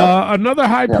 Another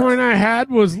high point I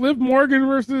had was Liv Morgan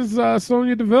versus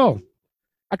Sonya Deville.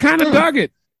 I kind of dug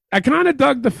it. I kind of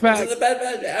dug the fact. I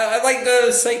like the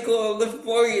cycle of Liv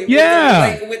Morgan.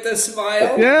 With the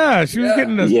smile. Yeah, she was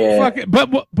getting the fucking.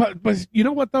 But you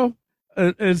know what though?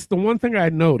 It's the one thing I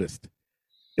noticed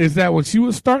is that when she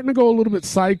was starting to go a little bit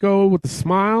psycho with the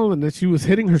smile, and then she was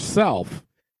hitting herself,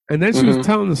 and then she was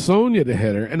telling Sonya to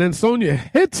hit her, and then Sonya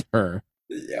hits her,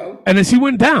 and then she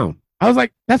went down. I was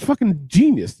like, that's fucking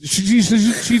genius.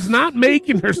 She's not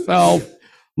making herself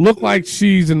look like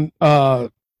she's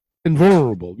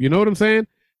invulnerable. You know what I'm saying?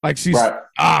 Like she's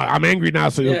I'm angry now,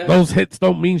 so those hits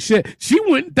don't mean shit. She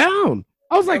went down.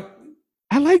 I was like,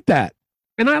 I like that.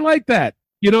 And I like that.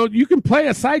 You can play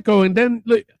a psycho and then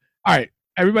all right,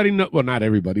 everybody know, well, not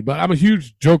everybody, but I'm a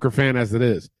huge Joker fan as it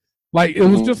is. Like it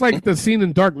was just like the scene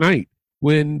in Dark Knight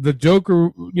when the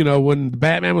Joker, when the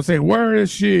Batman was saying, "Where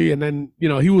is she?" and then,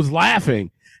 he was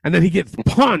laughing and then he gets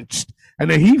punched and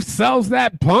then he sells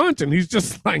that punch and he's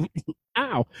just like,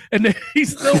 ow. And then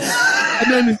he's still,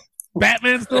 and then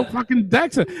Batman still fucking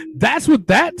decks it. That's what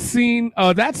that scene,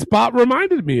 that spot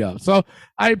reminded me of. So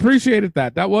I appreciated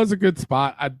that. That was a good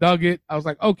spot. I dug it. I was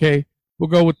like, okay, we'll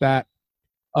go with that.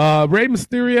 Rey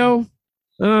Mysterio,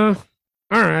 all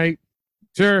right,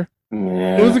 sure.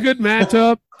 It was a good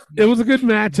matchup.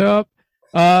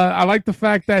 I like the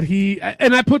fact that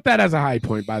and I put that as a high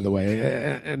point, by the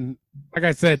way. And like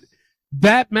I said,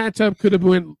 that matchup could have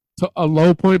went to a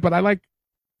low point, but I like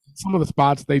some of the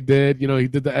spots they did. He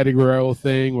did the Eddie Guerrero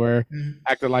thing where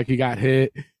acted like he got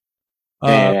hit.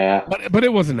 But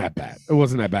it wasn't that bad.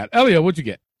 Elio, what'd you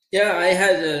get? Yeah, I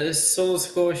had Solo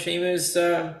Sikoa Sheamus.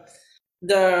 I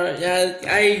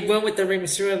went with the Rey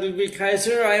Mysterio Ludwig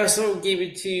Kaiser. I also gave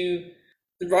it to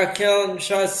Raquel and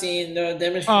Shotzi and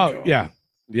Damage Control. Oh, yeah.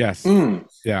 Yes.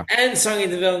 Yeah. And Sonya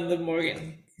Deville and Liv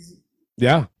Morgan.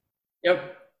 Yeah.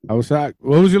 Yep. I was shocked.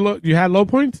 What was your low? You had low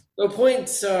points? Low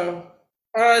points. The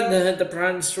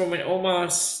Braun Strowman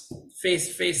Omos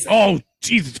face. Oh,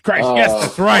 Jesus Christ! Yes,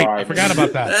 that's right. I forgot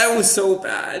about that. That was so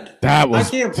bad. That was I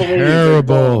can't believe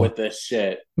terrible with this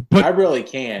shit. But I really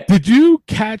can't. Did you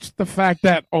catch the fact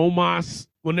that Omos,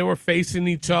 when they were facing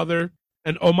each other,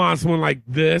 and Omos went like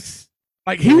this?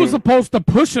 Like he was supposed to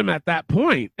push him at that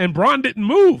point, and Braun didn't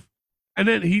move, and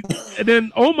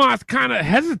then Omos kind of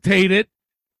hesitated,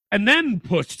 and then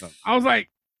pushed him. I was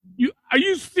like, are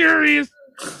you serious?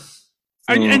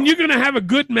 And you're gonna have a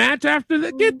good match after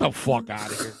that? Get the fuck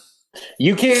out of here!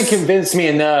 You can't convince me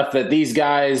enough that these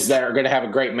guys that are gonna have a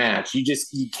great match. You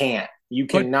can't. You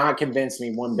cannot convince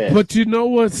me one bit. But you know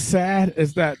what's sad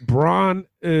is that Braun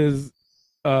is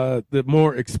the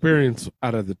more experienced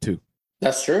out of the two.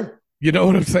 That's true. You know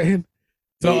what I'm saying?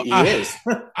 So he is.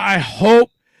 I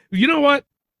hope. You know what?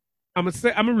 I'm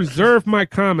gonna reserve my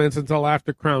comments until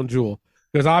after Crown Jewel,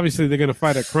 because obviously they're gonna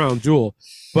fight at Crown Jewel.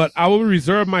 But I will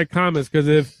reserve my comments, because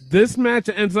if this match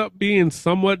ends up being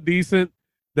somewhat decent,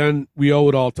 then we owe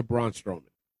it all to Braun Strowman.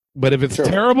 But if it's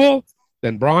terrible,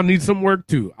 then Braun needs some work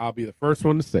too. I'll be the first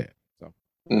one to say it.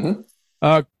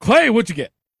 So, Clay, what'd you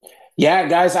get? Yeah,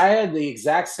 guys, I had the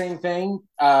exact same thing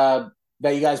that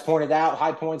you guys pointed out,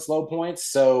 high points, low points.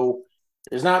 So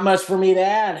there's not much for me to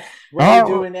add. We're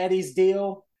doing Eddie's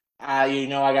deal. I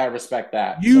got to respect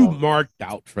that. You marked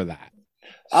out for that.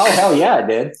 Oh, hell yeah, I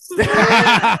did.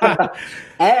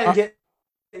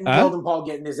 And Golden Paul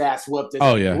getting his ass whooped is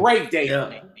a great day for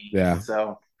me. Yeah.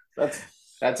 So that's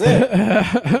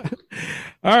it.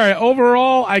 All right.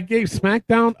 Overall, I gave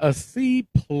SmackDown a C+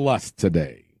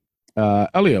 today.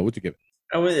 Elio, what'd you give it?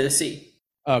 I went to a C.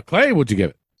 Clay, what'd you give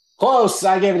it? Close.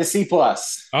 I gave it a C+. All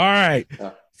right.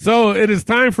 So it is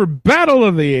time for Battle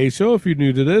of the A Show. If you're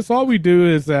new to this, all we do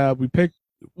is we pick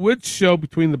which show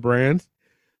between the brands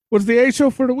was the A Show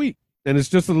for the week. And it's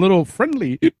just a little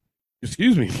friendly,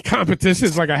 competition.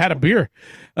 It's like I had a beer.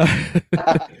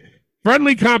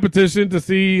 Friendly competition to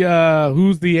see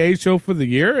who's the A Show for the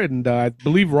year. And I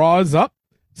believe Raw is up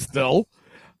still.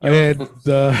 And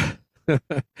so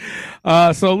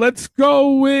let's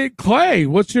go with Clay.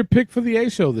 What's your pick for the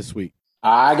A Show this week?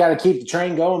 I got to keep the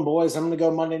train going, boys. I'm going to go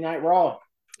Monday Night Raw.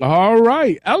 All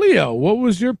right. Elio, what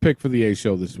was your pick for the A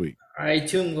Show this week? I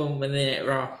too am going Monday Night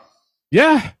Raw.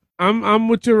 Yeah, I'm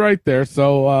with you right there.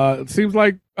 So it seems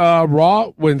like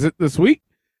Raw wins it this week,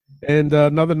 and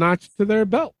another notch to their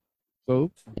belt.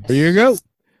 So there you go.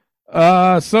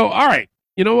 So all right,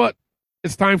 you know what?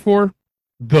 It's time for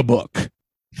the book.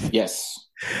 Yes.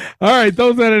 All right,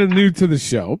 those that are new to the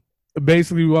show,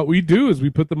 basically what we do is we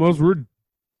put the most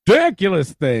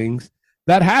ridiculous things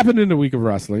that happened in the week of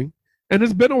wrestling, and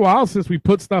it's been a while since we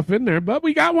put stuff in there, but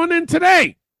we got one in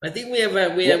today. I think we have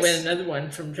another one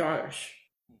from Josh.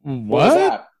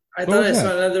 What? I thought I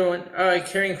saw another one.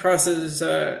 Carrying Cross's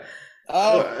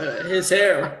his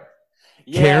hair.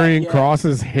 Carrying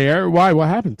Cross's hair? Why? What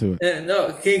happened to it?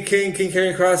 No, can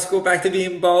Carrying Cross go back to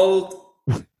being bald?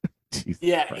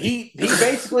 Yeah, he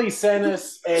basically sent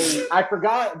us I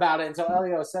forgot about it until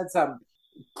Elio said something.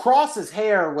 Cross's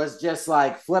hair was just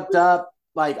like flipped up.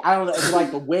 Like, I don't know, it's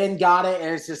like the wind got it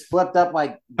and it's just flipped up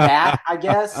like that, I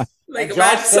guess. Like a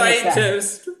mad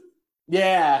scientist.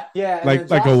 Yeah. Like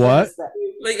a what?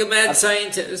 Like a mad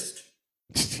scientist.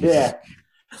 Yeah.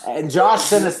 And Josh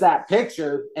sent us that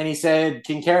picture and he said,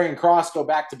 can Karrion Kross go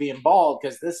back to being bald?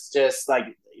 Because this is just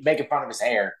like making fun of his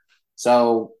hair.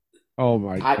 So, oh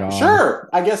my God. Sure.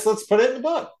 I guess let's put it in the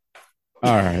book.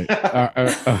 All right.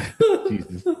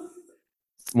 Jesus.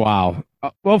 Wow.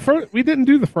 Well, we didn't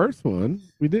do the first one.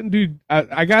 We didn't do.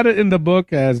 I got it in the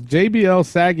book as JBL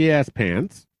saggy ass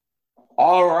pants.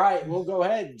 All right, we'll go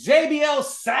ahead. JBL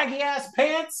saggy ass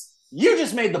pants. You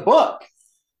just made the book,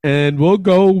 and we'll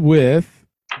go with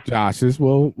Josh's.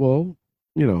 We'll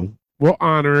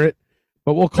honor it,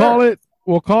 but we'll call it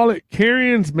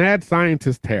Karrion's mad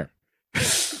scientist hair.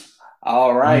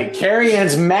 All right,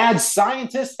 Karrion's mad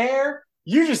scientist hair.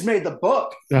 You just made the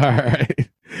book. All right.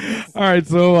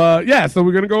 So so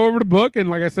we're gonna go over the book, and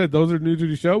like I said, those are new to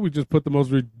the show. We just put the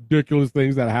most ridiculous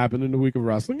things that happened in the week of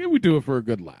wrestling, and we do it for a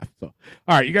good laugh. So,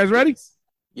 all right, you guys ready?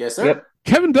 Yes, sir. Yep.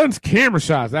 Kevin Dunn's camera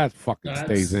shots, that fucking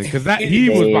stays in because he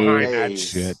was behind that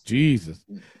shit. Jesus.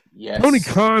 Yes. Tony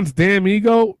Khan's damn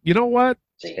ego. You know what?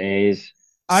 Stays.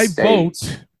 I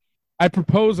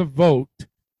propose a vote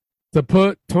to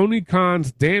put Tony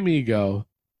Khan's damn ego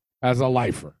as a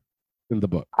lifer in the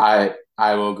book. I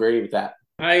will agree with that.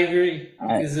 I agree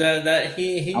because that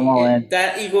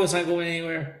ego is not going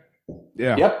anywhere.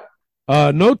 Yeah. Yep.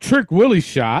 No Trick Willie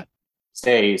shot.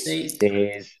 Stays.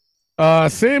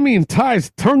 Sammy and Ty's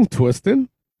tongue twisting.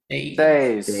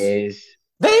 Stays.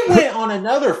 They went on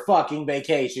another fucking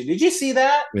vacation. Did you see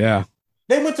that? Yeah.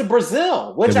 They went to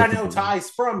Brazil, which I know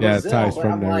Ty's from Brazil. Ty's but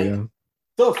from I'm there, like, yeah.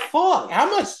 the fuck? How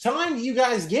much time do you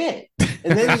guys get?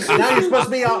 And then now you're supposed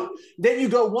to be on. Then you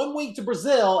go 1 week to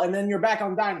Brazil, and then you're back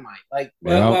on Dynamite. Like,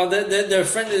 well, their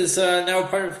friend is now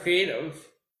part of Creative.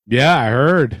 Yeah, I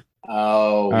heard.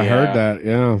 Oh, I heard that.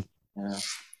 Yeah.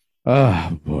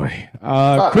 Oh boy.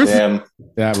 Chris. Them.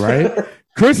 Yeah, right.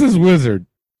 Chris's Wizard.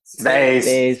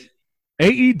 Stays.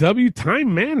 AEW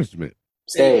Time Management.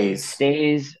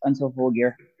 Stays until Full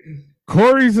Gear.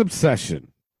 Corey's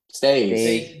Obsession.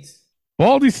 Stays.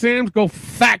 Baldy Sam's Go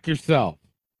Fuck Yourself.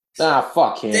 Ah,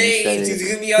 fuck him.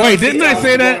 Wait, didn't I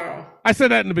say that? I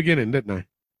said that in the beginning, didn't I?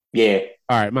 Yeah.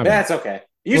 All right, my bad. That's okay.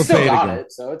 You still got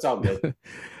it, so it's all good.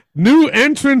 New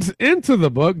entrance into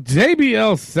the book,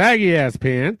 JBL saggy ass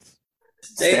pants.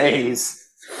 Stays.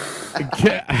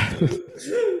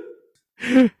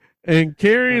 And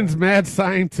Carrion's mad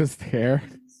scientist hair.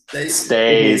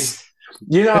 Stays.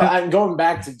 You know, I'm going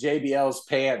back to JBL's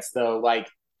pants though. Like,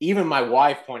 even my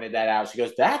wife pointed that out. She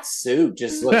goes, "That suit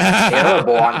just looks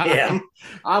terrible on him."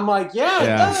 I'm like, yeah, it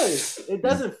does. It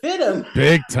doesn't fit him.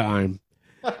 Big time.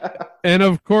 And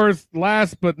of course,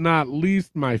 last but not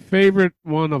least, my favorite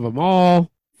one of them all.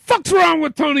 Fuck's wrong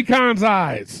with Tony Khan's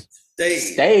eyes?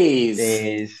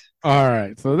 Stays. All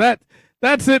right. So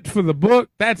that's it for the book.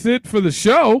 That's it for the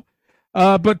show.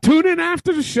 But tune in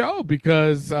after the show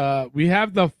because we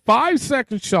have the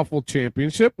 5-second shuffle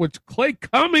championship, which Clay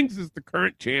Cummings is the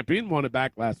current champion, won it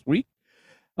back last week.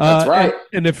 That's right.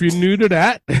 And if you're new to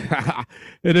that,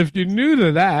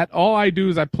 all I do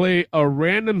is I play a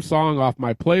random song off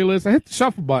my playlist. I hit the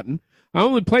shuffle button. I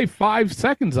only play 5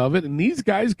 seconds of it, and these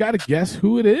guys got to guess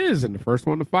who it is, and the first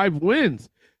one to 5 wins.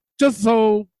 Just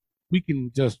so we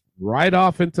can just ride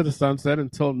off into the sunset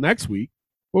until next week,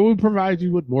 where we provide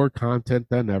you with more content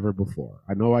than ever before.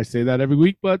 I know I say that every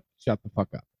week, but shut the fuck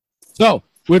up. So,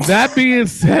 with that being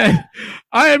said,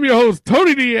 I am your host,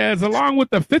 Tony Diaz, along with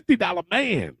the $50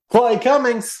 man, Clay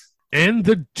Cummings, and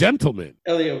the gentleman,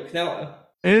 Elio Canella,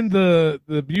 and the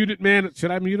muted man.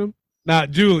 Should I mute him?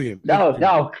 Not Julian. No,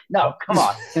 come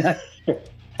on.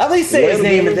 At least say his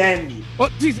name and then. Well,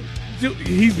 Jesus,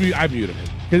 I muted him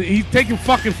because he's taking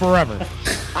fucking forever.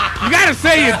 You gotta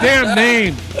say your damn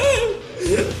name.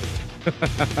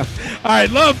 All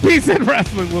right, love, peace, and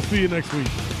wrestling. We'll see you next week.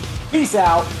 Peace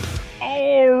out.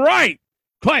 All right,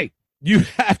 Clay, you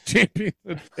have champions.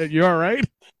 You all right?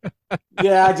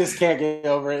 Yeah, I just can't get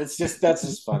over it. That's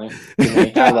just funny to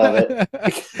me. I love it.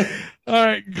 All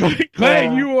right,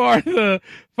 Clay, you are the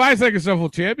 5-second shuffle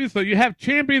champion, so you have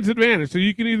champion's advantage. So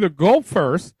you can either go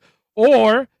first,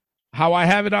 or how I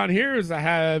have it on here is I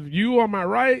have you on my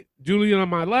right, Julian on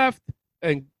my left,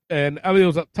 and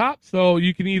Elio's up top. So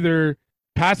you can either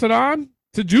pass it on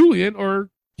to Julian or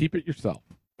keep it yourself.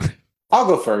 I'll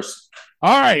go first.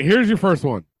 All right, here's your first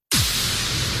one.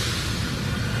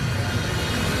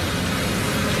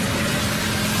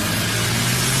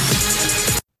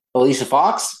 Alicia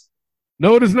Fox?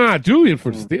 No, it is not. Julian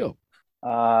for the steal.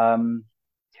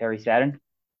 Terry Saturn?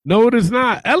 No, it is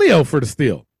not. Elio for the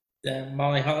steal.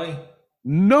 Molly Holly?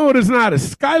 No, it is not.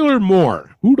 It's Skylar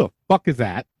Moore. Who the fuck is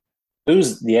that?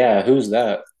 Who's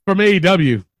that? From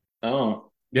AEW.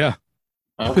 Oh. Yeah.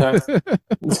 Okay.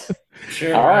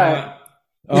 Sure. All right.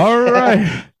 All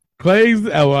right. Clay's,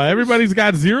 everybody's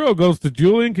got 0. Goes to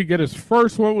Julian. Could get his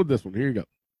first one with this one. Here you go.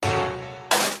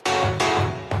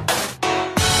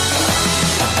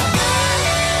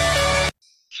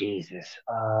 Jesus.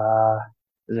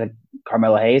 Is it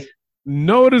Carmelo Hayes?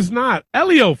 No, it is not.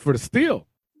 Elio for the steal.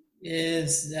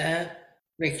 Is that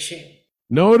Ricochet?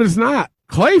 No, it is not.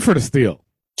 Clay for the steal.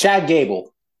 Chad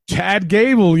Gable. Chad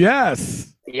Gable,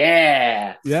 yes.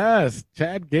 Yeah. Yes,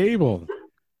 Chad Gable.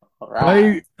 All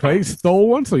right. Clay stole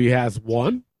one, so he has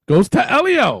 1. Goes to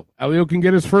Elio. Elio can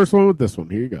get his first one with this one.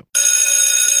 Here you go.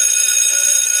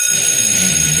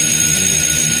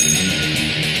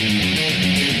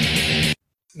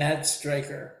 Matt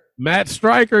Striker. Matt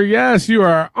Striker, yes, you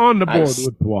are on the board Nice.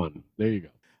 with 1. There you go.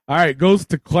 All right, goes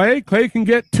to Clay. Clay can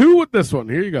get 2 with this one.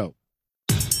 Here you go.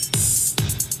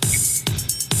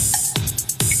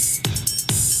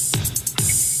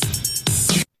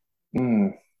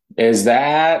 Is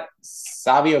that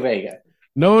Savio Vega?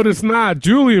 No, it is not.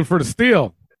 Julian for the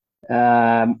steal.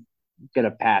 Gonna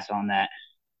pass on that.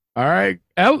 All right.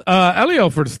 Elio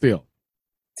for the steal.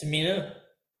 Tamina?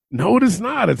 No, it is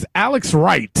not. It's Alex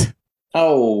Wright.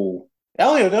 Oh.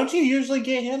 Elio, don't you usually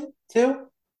get him too?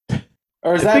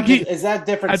 Or is that a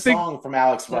different song from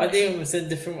Alex Wright? I think it was a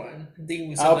different one. I think it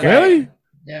was Okay. Really?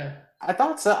 Yeah. I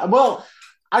thought so. Well,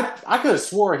 I could have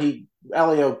swore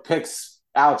Elio picks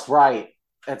Alex Wright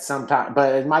at some time,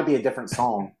 but it might be a different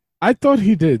song. I thought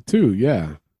he did too,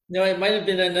 yeah. No, it might have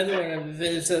been another one of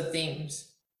his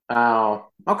themes. Oh,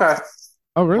 okay.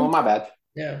 Oh, really? Well, my bad.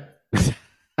 Yeah. My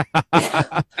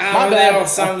They bad. all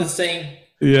sound the same.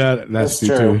 Yeah, that's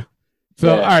true. Too.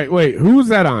 So, Yeah. all right, wait. Who was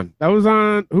that on? Who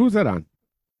was that on?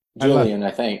 Julian,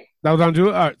 I think. That was on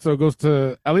Julian? All right, so it goes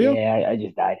to Elio? Yeah, I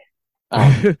just died.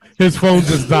 Oh. His phone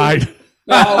just died.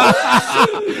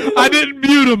 I didn't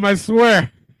mute him, I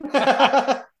swear.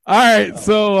 All right,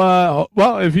 so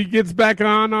well, if he gets back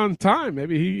on time,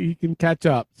 maybe he can catch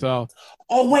up. So,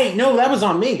 Oh wait, no, that was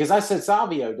on me because I said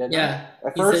Savio, didn't Yeah, I?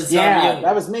 At he first, said yeah, Savio.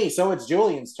 that was me. So it's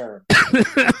Julian's turn.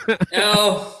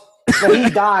 No. But he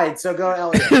died, so go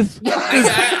Elliot.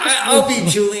 I'll be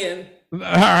Julian. All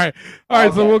right.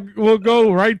 So we'll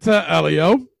go right to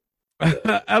Elio.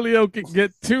 Elio can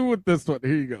get 2 with this one.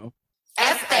 Here you go.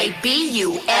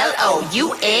 FABULOUS.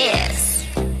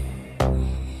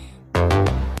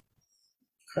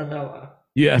 Carmella.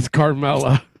 Yes,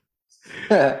 Carmella.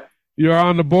 You're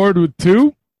on the board with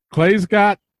 2. Clay's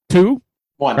got 2.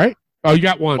 1. Right? Oh, you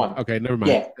got 1. Okay, never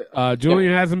mind. Yeah.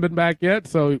 Julian hasn't been back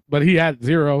yet, but he had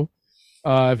 0.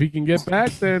 If he can get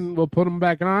back, then we'll put him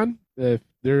back on if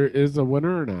there is a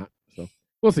winner or not. So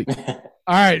we'll see. All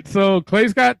right, so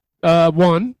Clay's got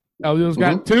 1. Elio's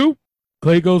got 2.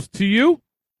 Clay goes to you.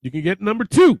 You can get number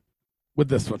 2 with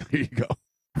this one. Here you go.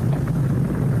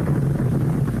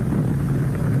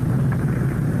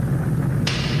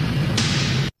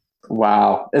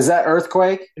 Wow. Is that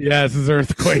Earthquake? Yeah, this is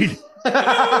Earthquake.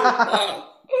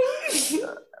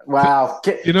 Wow.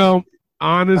 You know,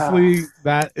 honestly,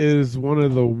 that is one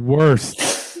of the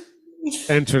worst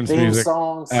entrance music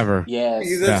songs ever.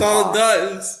 Yes. That's all it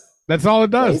does. That's all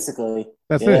it does. Basically.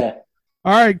 That's it.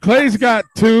 All right, Clay's got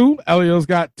 2. Elio's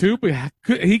got 2, but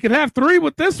he could have 3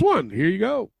 with this one. Here you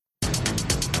go.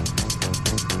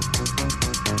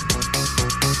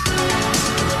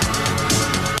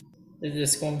 They're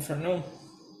just going for no.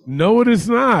 No, it is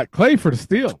not. Clay for the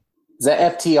steal. Is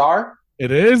that FTR?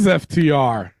 It is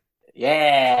FTR.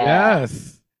 Yeah.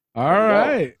 Yes. All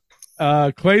right.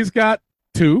 Clay's got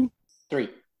 2.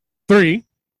 3.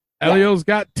 Elio's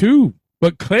got 2,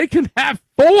 but Clay can have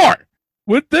 4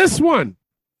 with this one.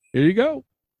 Here you go.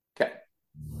 Okay.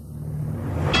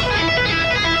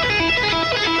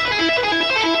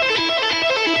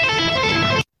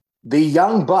 The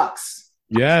Young Bucks.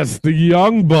 Yes, the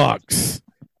Young Bucks.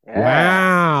 Yeah.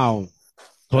 Wow.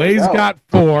 Clay's got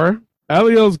 4.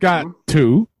 Elio's got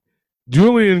 2.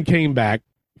 Julian came back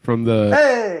from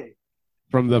the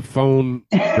phone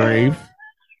grave.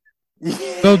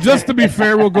 So just to be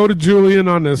fair, we'll go to Julian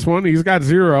on this one. He's got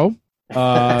 0.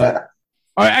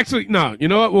 Actually, no. You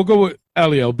know what? We'll go with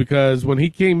Elio because when he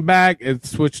came back, it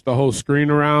switched the whole screen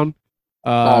around.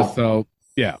 So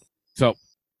yeah. So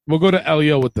we'll go to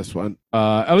Elio with this one.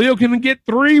 Elio can get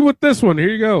 3 with this one. Here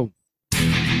you go.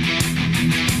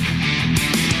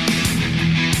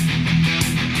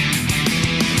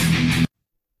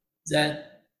 Is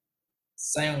that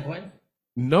Sion Quinn?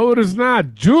 No, it is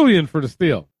not. Julian for the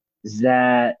steal. Is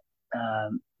that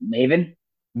Maven?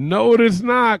 No, it is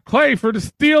not. Clay for the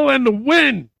steal and the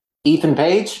win. Ethan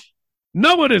Page?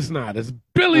 No, it is not. It's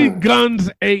Billy Gunn's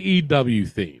AEW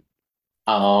theme.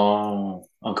 Oh,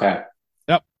 okay.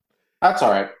 Yep. That's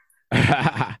all right.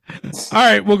 All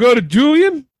right, we'll go to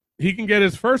Julian. He can get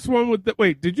his first one with the...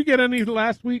 Wait, did you get any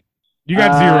last week? You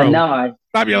got 0. No, I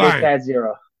Stop your just lying. had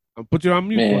 0. I'll put you on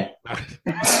mute. All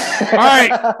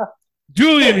right,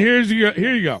 Julian, here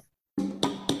you go.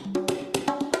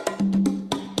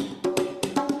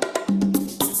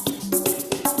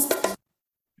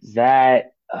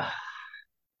 That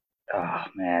oh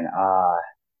man, I'm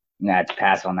gonna have to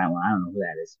pass on that one. I don't know who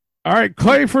that is. All right,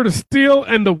 Clay for the steal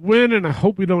and the win, and I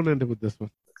hope we don't end it with this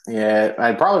one. Yeah,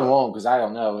 I probably won't because I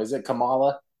don't know. Is it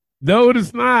Kamala? No, it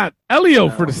is not. Elio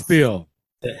for the steal.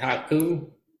 The Haku?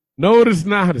 No, it is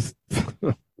not. It's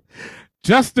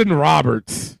Justin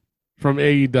Roberts from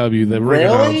AEW. The ring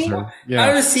announcer. Yeah.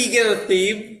 How does he get a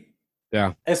theme?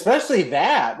 Yeah. Especially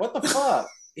that. What the fuck?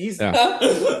 He's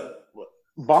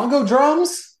bongo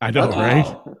drums? I know, right?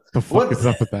 The fuck is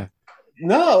up with that?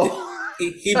 No.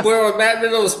 He borrowed Matt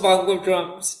Riddle's bongo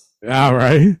drums. Yeah,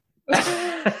 right?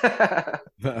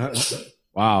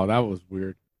 Wow, that was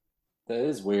weird. That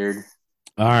is weird.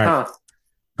 All right.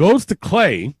 Goes to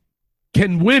Clay.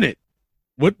 Can win it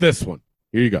with this one.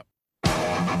 Here you go.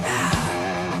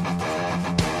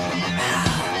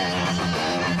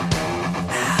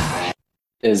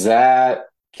 Is that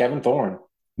Kevin Thorne?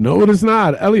 No, it is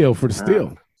not. Elio for the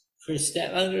steal. For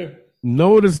Statlander?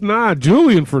 No, it is not.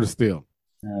 Julian for the steal.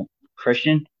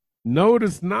 Christian? No, it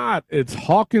is not. It's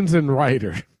Hawkins and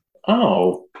Ryder.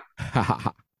 Oh.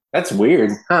 That's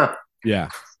weird. Huh. Yeah.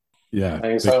 Yeah.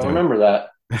 I guess I don't remember that.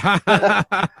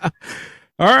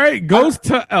 All right. Goes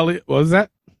to Elliot. What was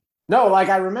that? No, like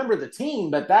I remember the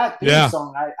team, but that theme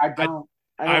song, I don't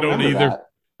either. That.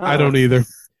 I don't either.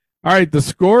 All right. The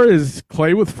score is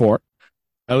Clay with 4,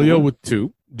 Elio with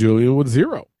 2, Julian with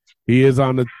 0. He is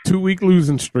on a 2-week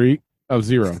losing streak of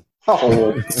 0.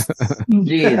 Oh,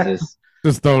 Jesus.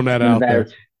 Just throwing that out there.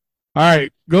 All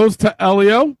right. Goes to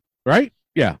Elio, right?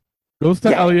 Yeah. Goes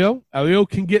to Elio. Elio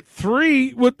can get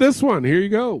 3 with this one. Here you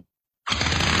go.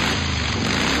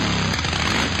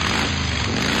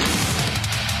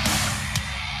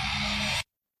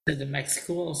 The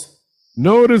Mexicals?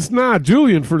 No, it is not.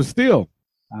 Julian for the steal.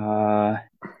 The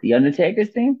Undertaker's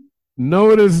theme?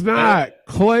 No, it is not.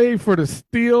 Clay for the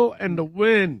steal and the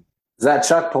win. Is that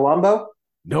Chuck Palumbo?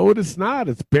 No, it is not.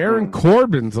 It's Baron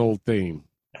Corbin's old theme.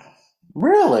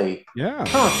 Really? Yeah.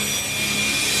 Huh.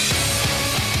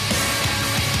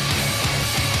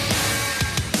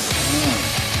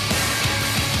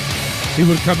 He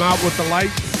would come out with the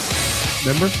lights.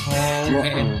 Remember?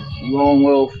 Lone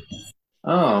Wolf.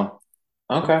 Oh,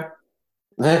 okay.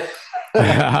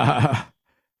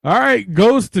 All right,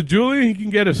 goes to Julian. He can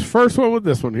get his first one with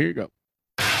this one. Here you go.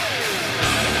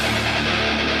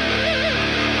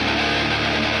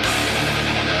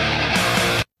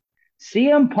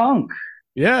 CM Punk.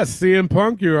 Yes, CM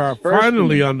Punk, you are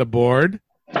finally on the board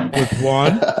with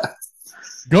one.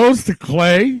 Goes to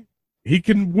Clay. He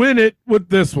can win it with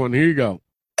this one. Here you go.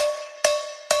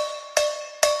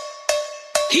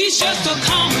 He's just a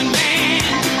common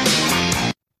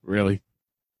man. Really?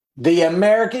 The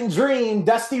American Dream,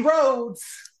 Dusty Rhodes.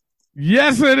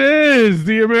 Yes, it is.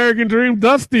 The American Dream,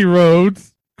 Dusty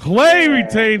Rhodes. Clay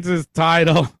retains his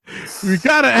title. We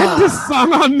got to end this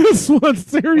song on this one,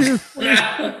 seriously.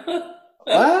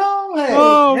 Well,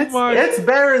 hey, it's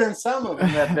better than some of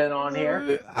them that have been on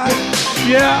here. I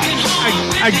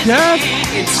guess.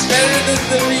 It's better than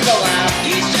the Reba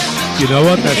laugh. You know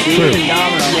what? That's true.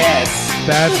 Yes.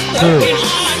 That's true.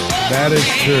 That is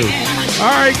true.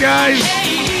 All right, guys.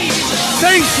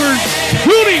 Thanks for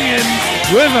tuning in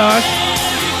with us.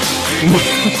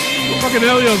 Fucking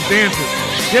Elio's dancing.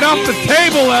 Get off the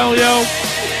table, Elio.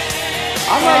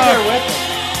 I'm right there with him.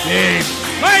 Dave.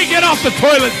 Hey, get off the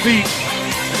toilet seat.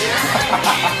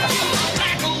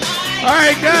 All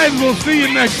right, guys. We'll see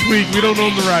you next week. We don't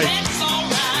own the rights.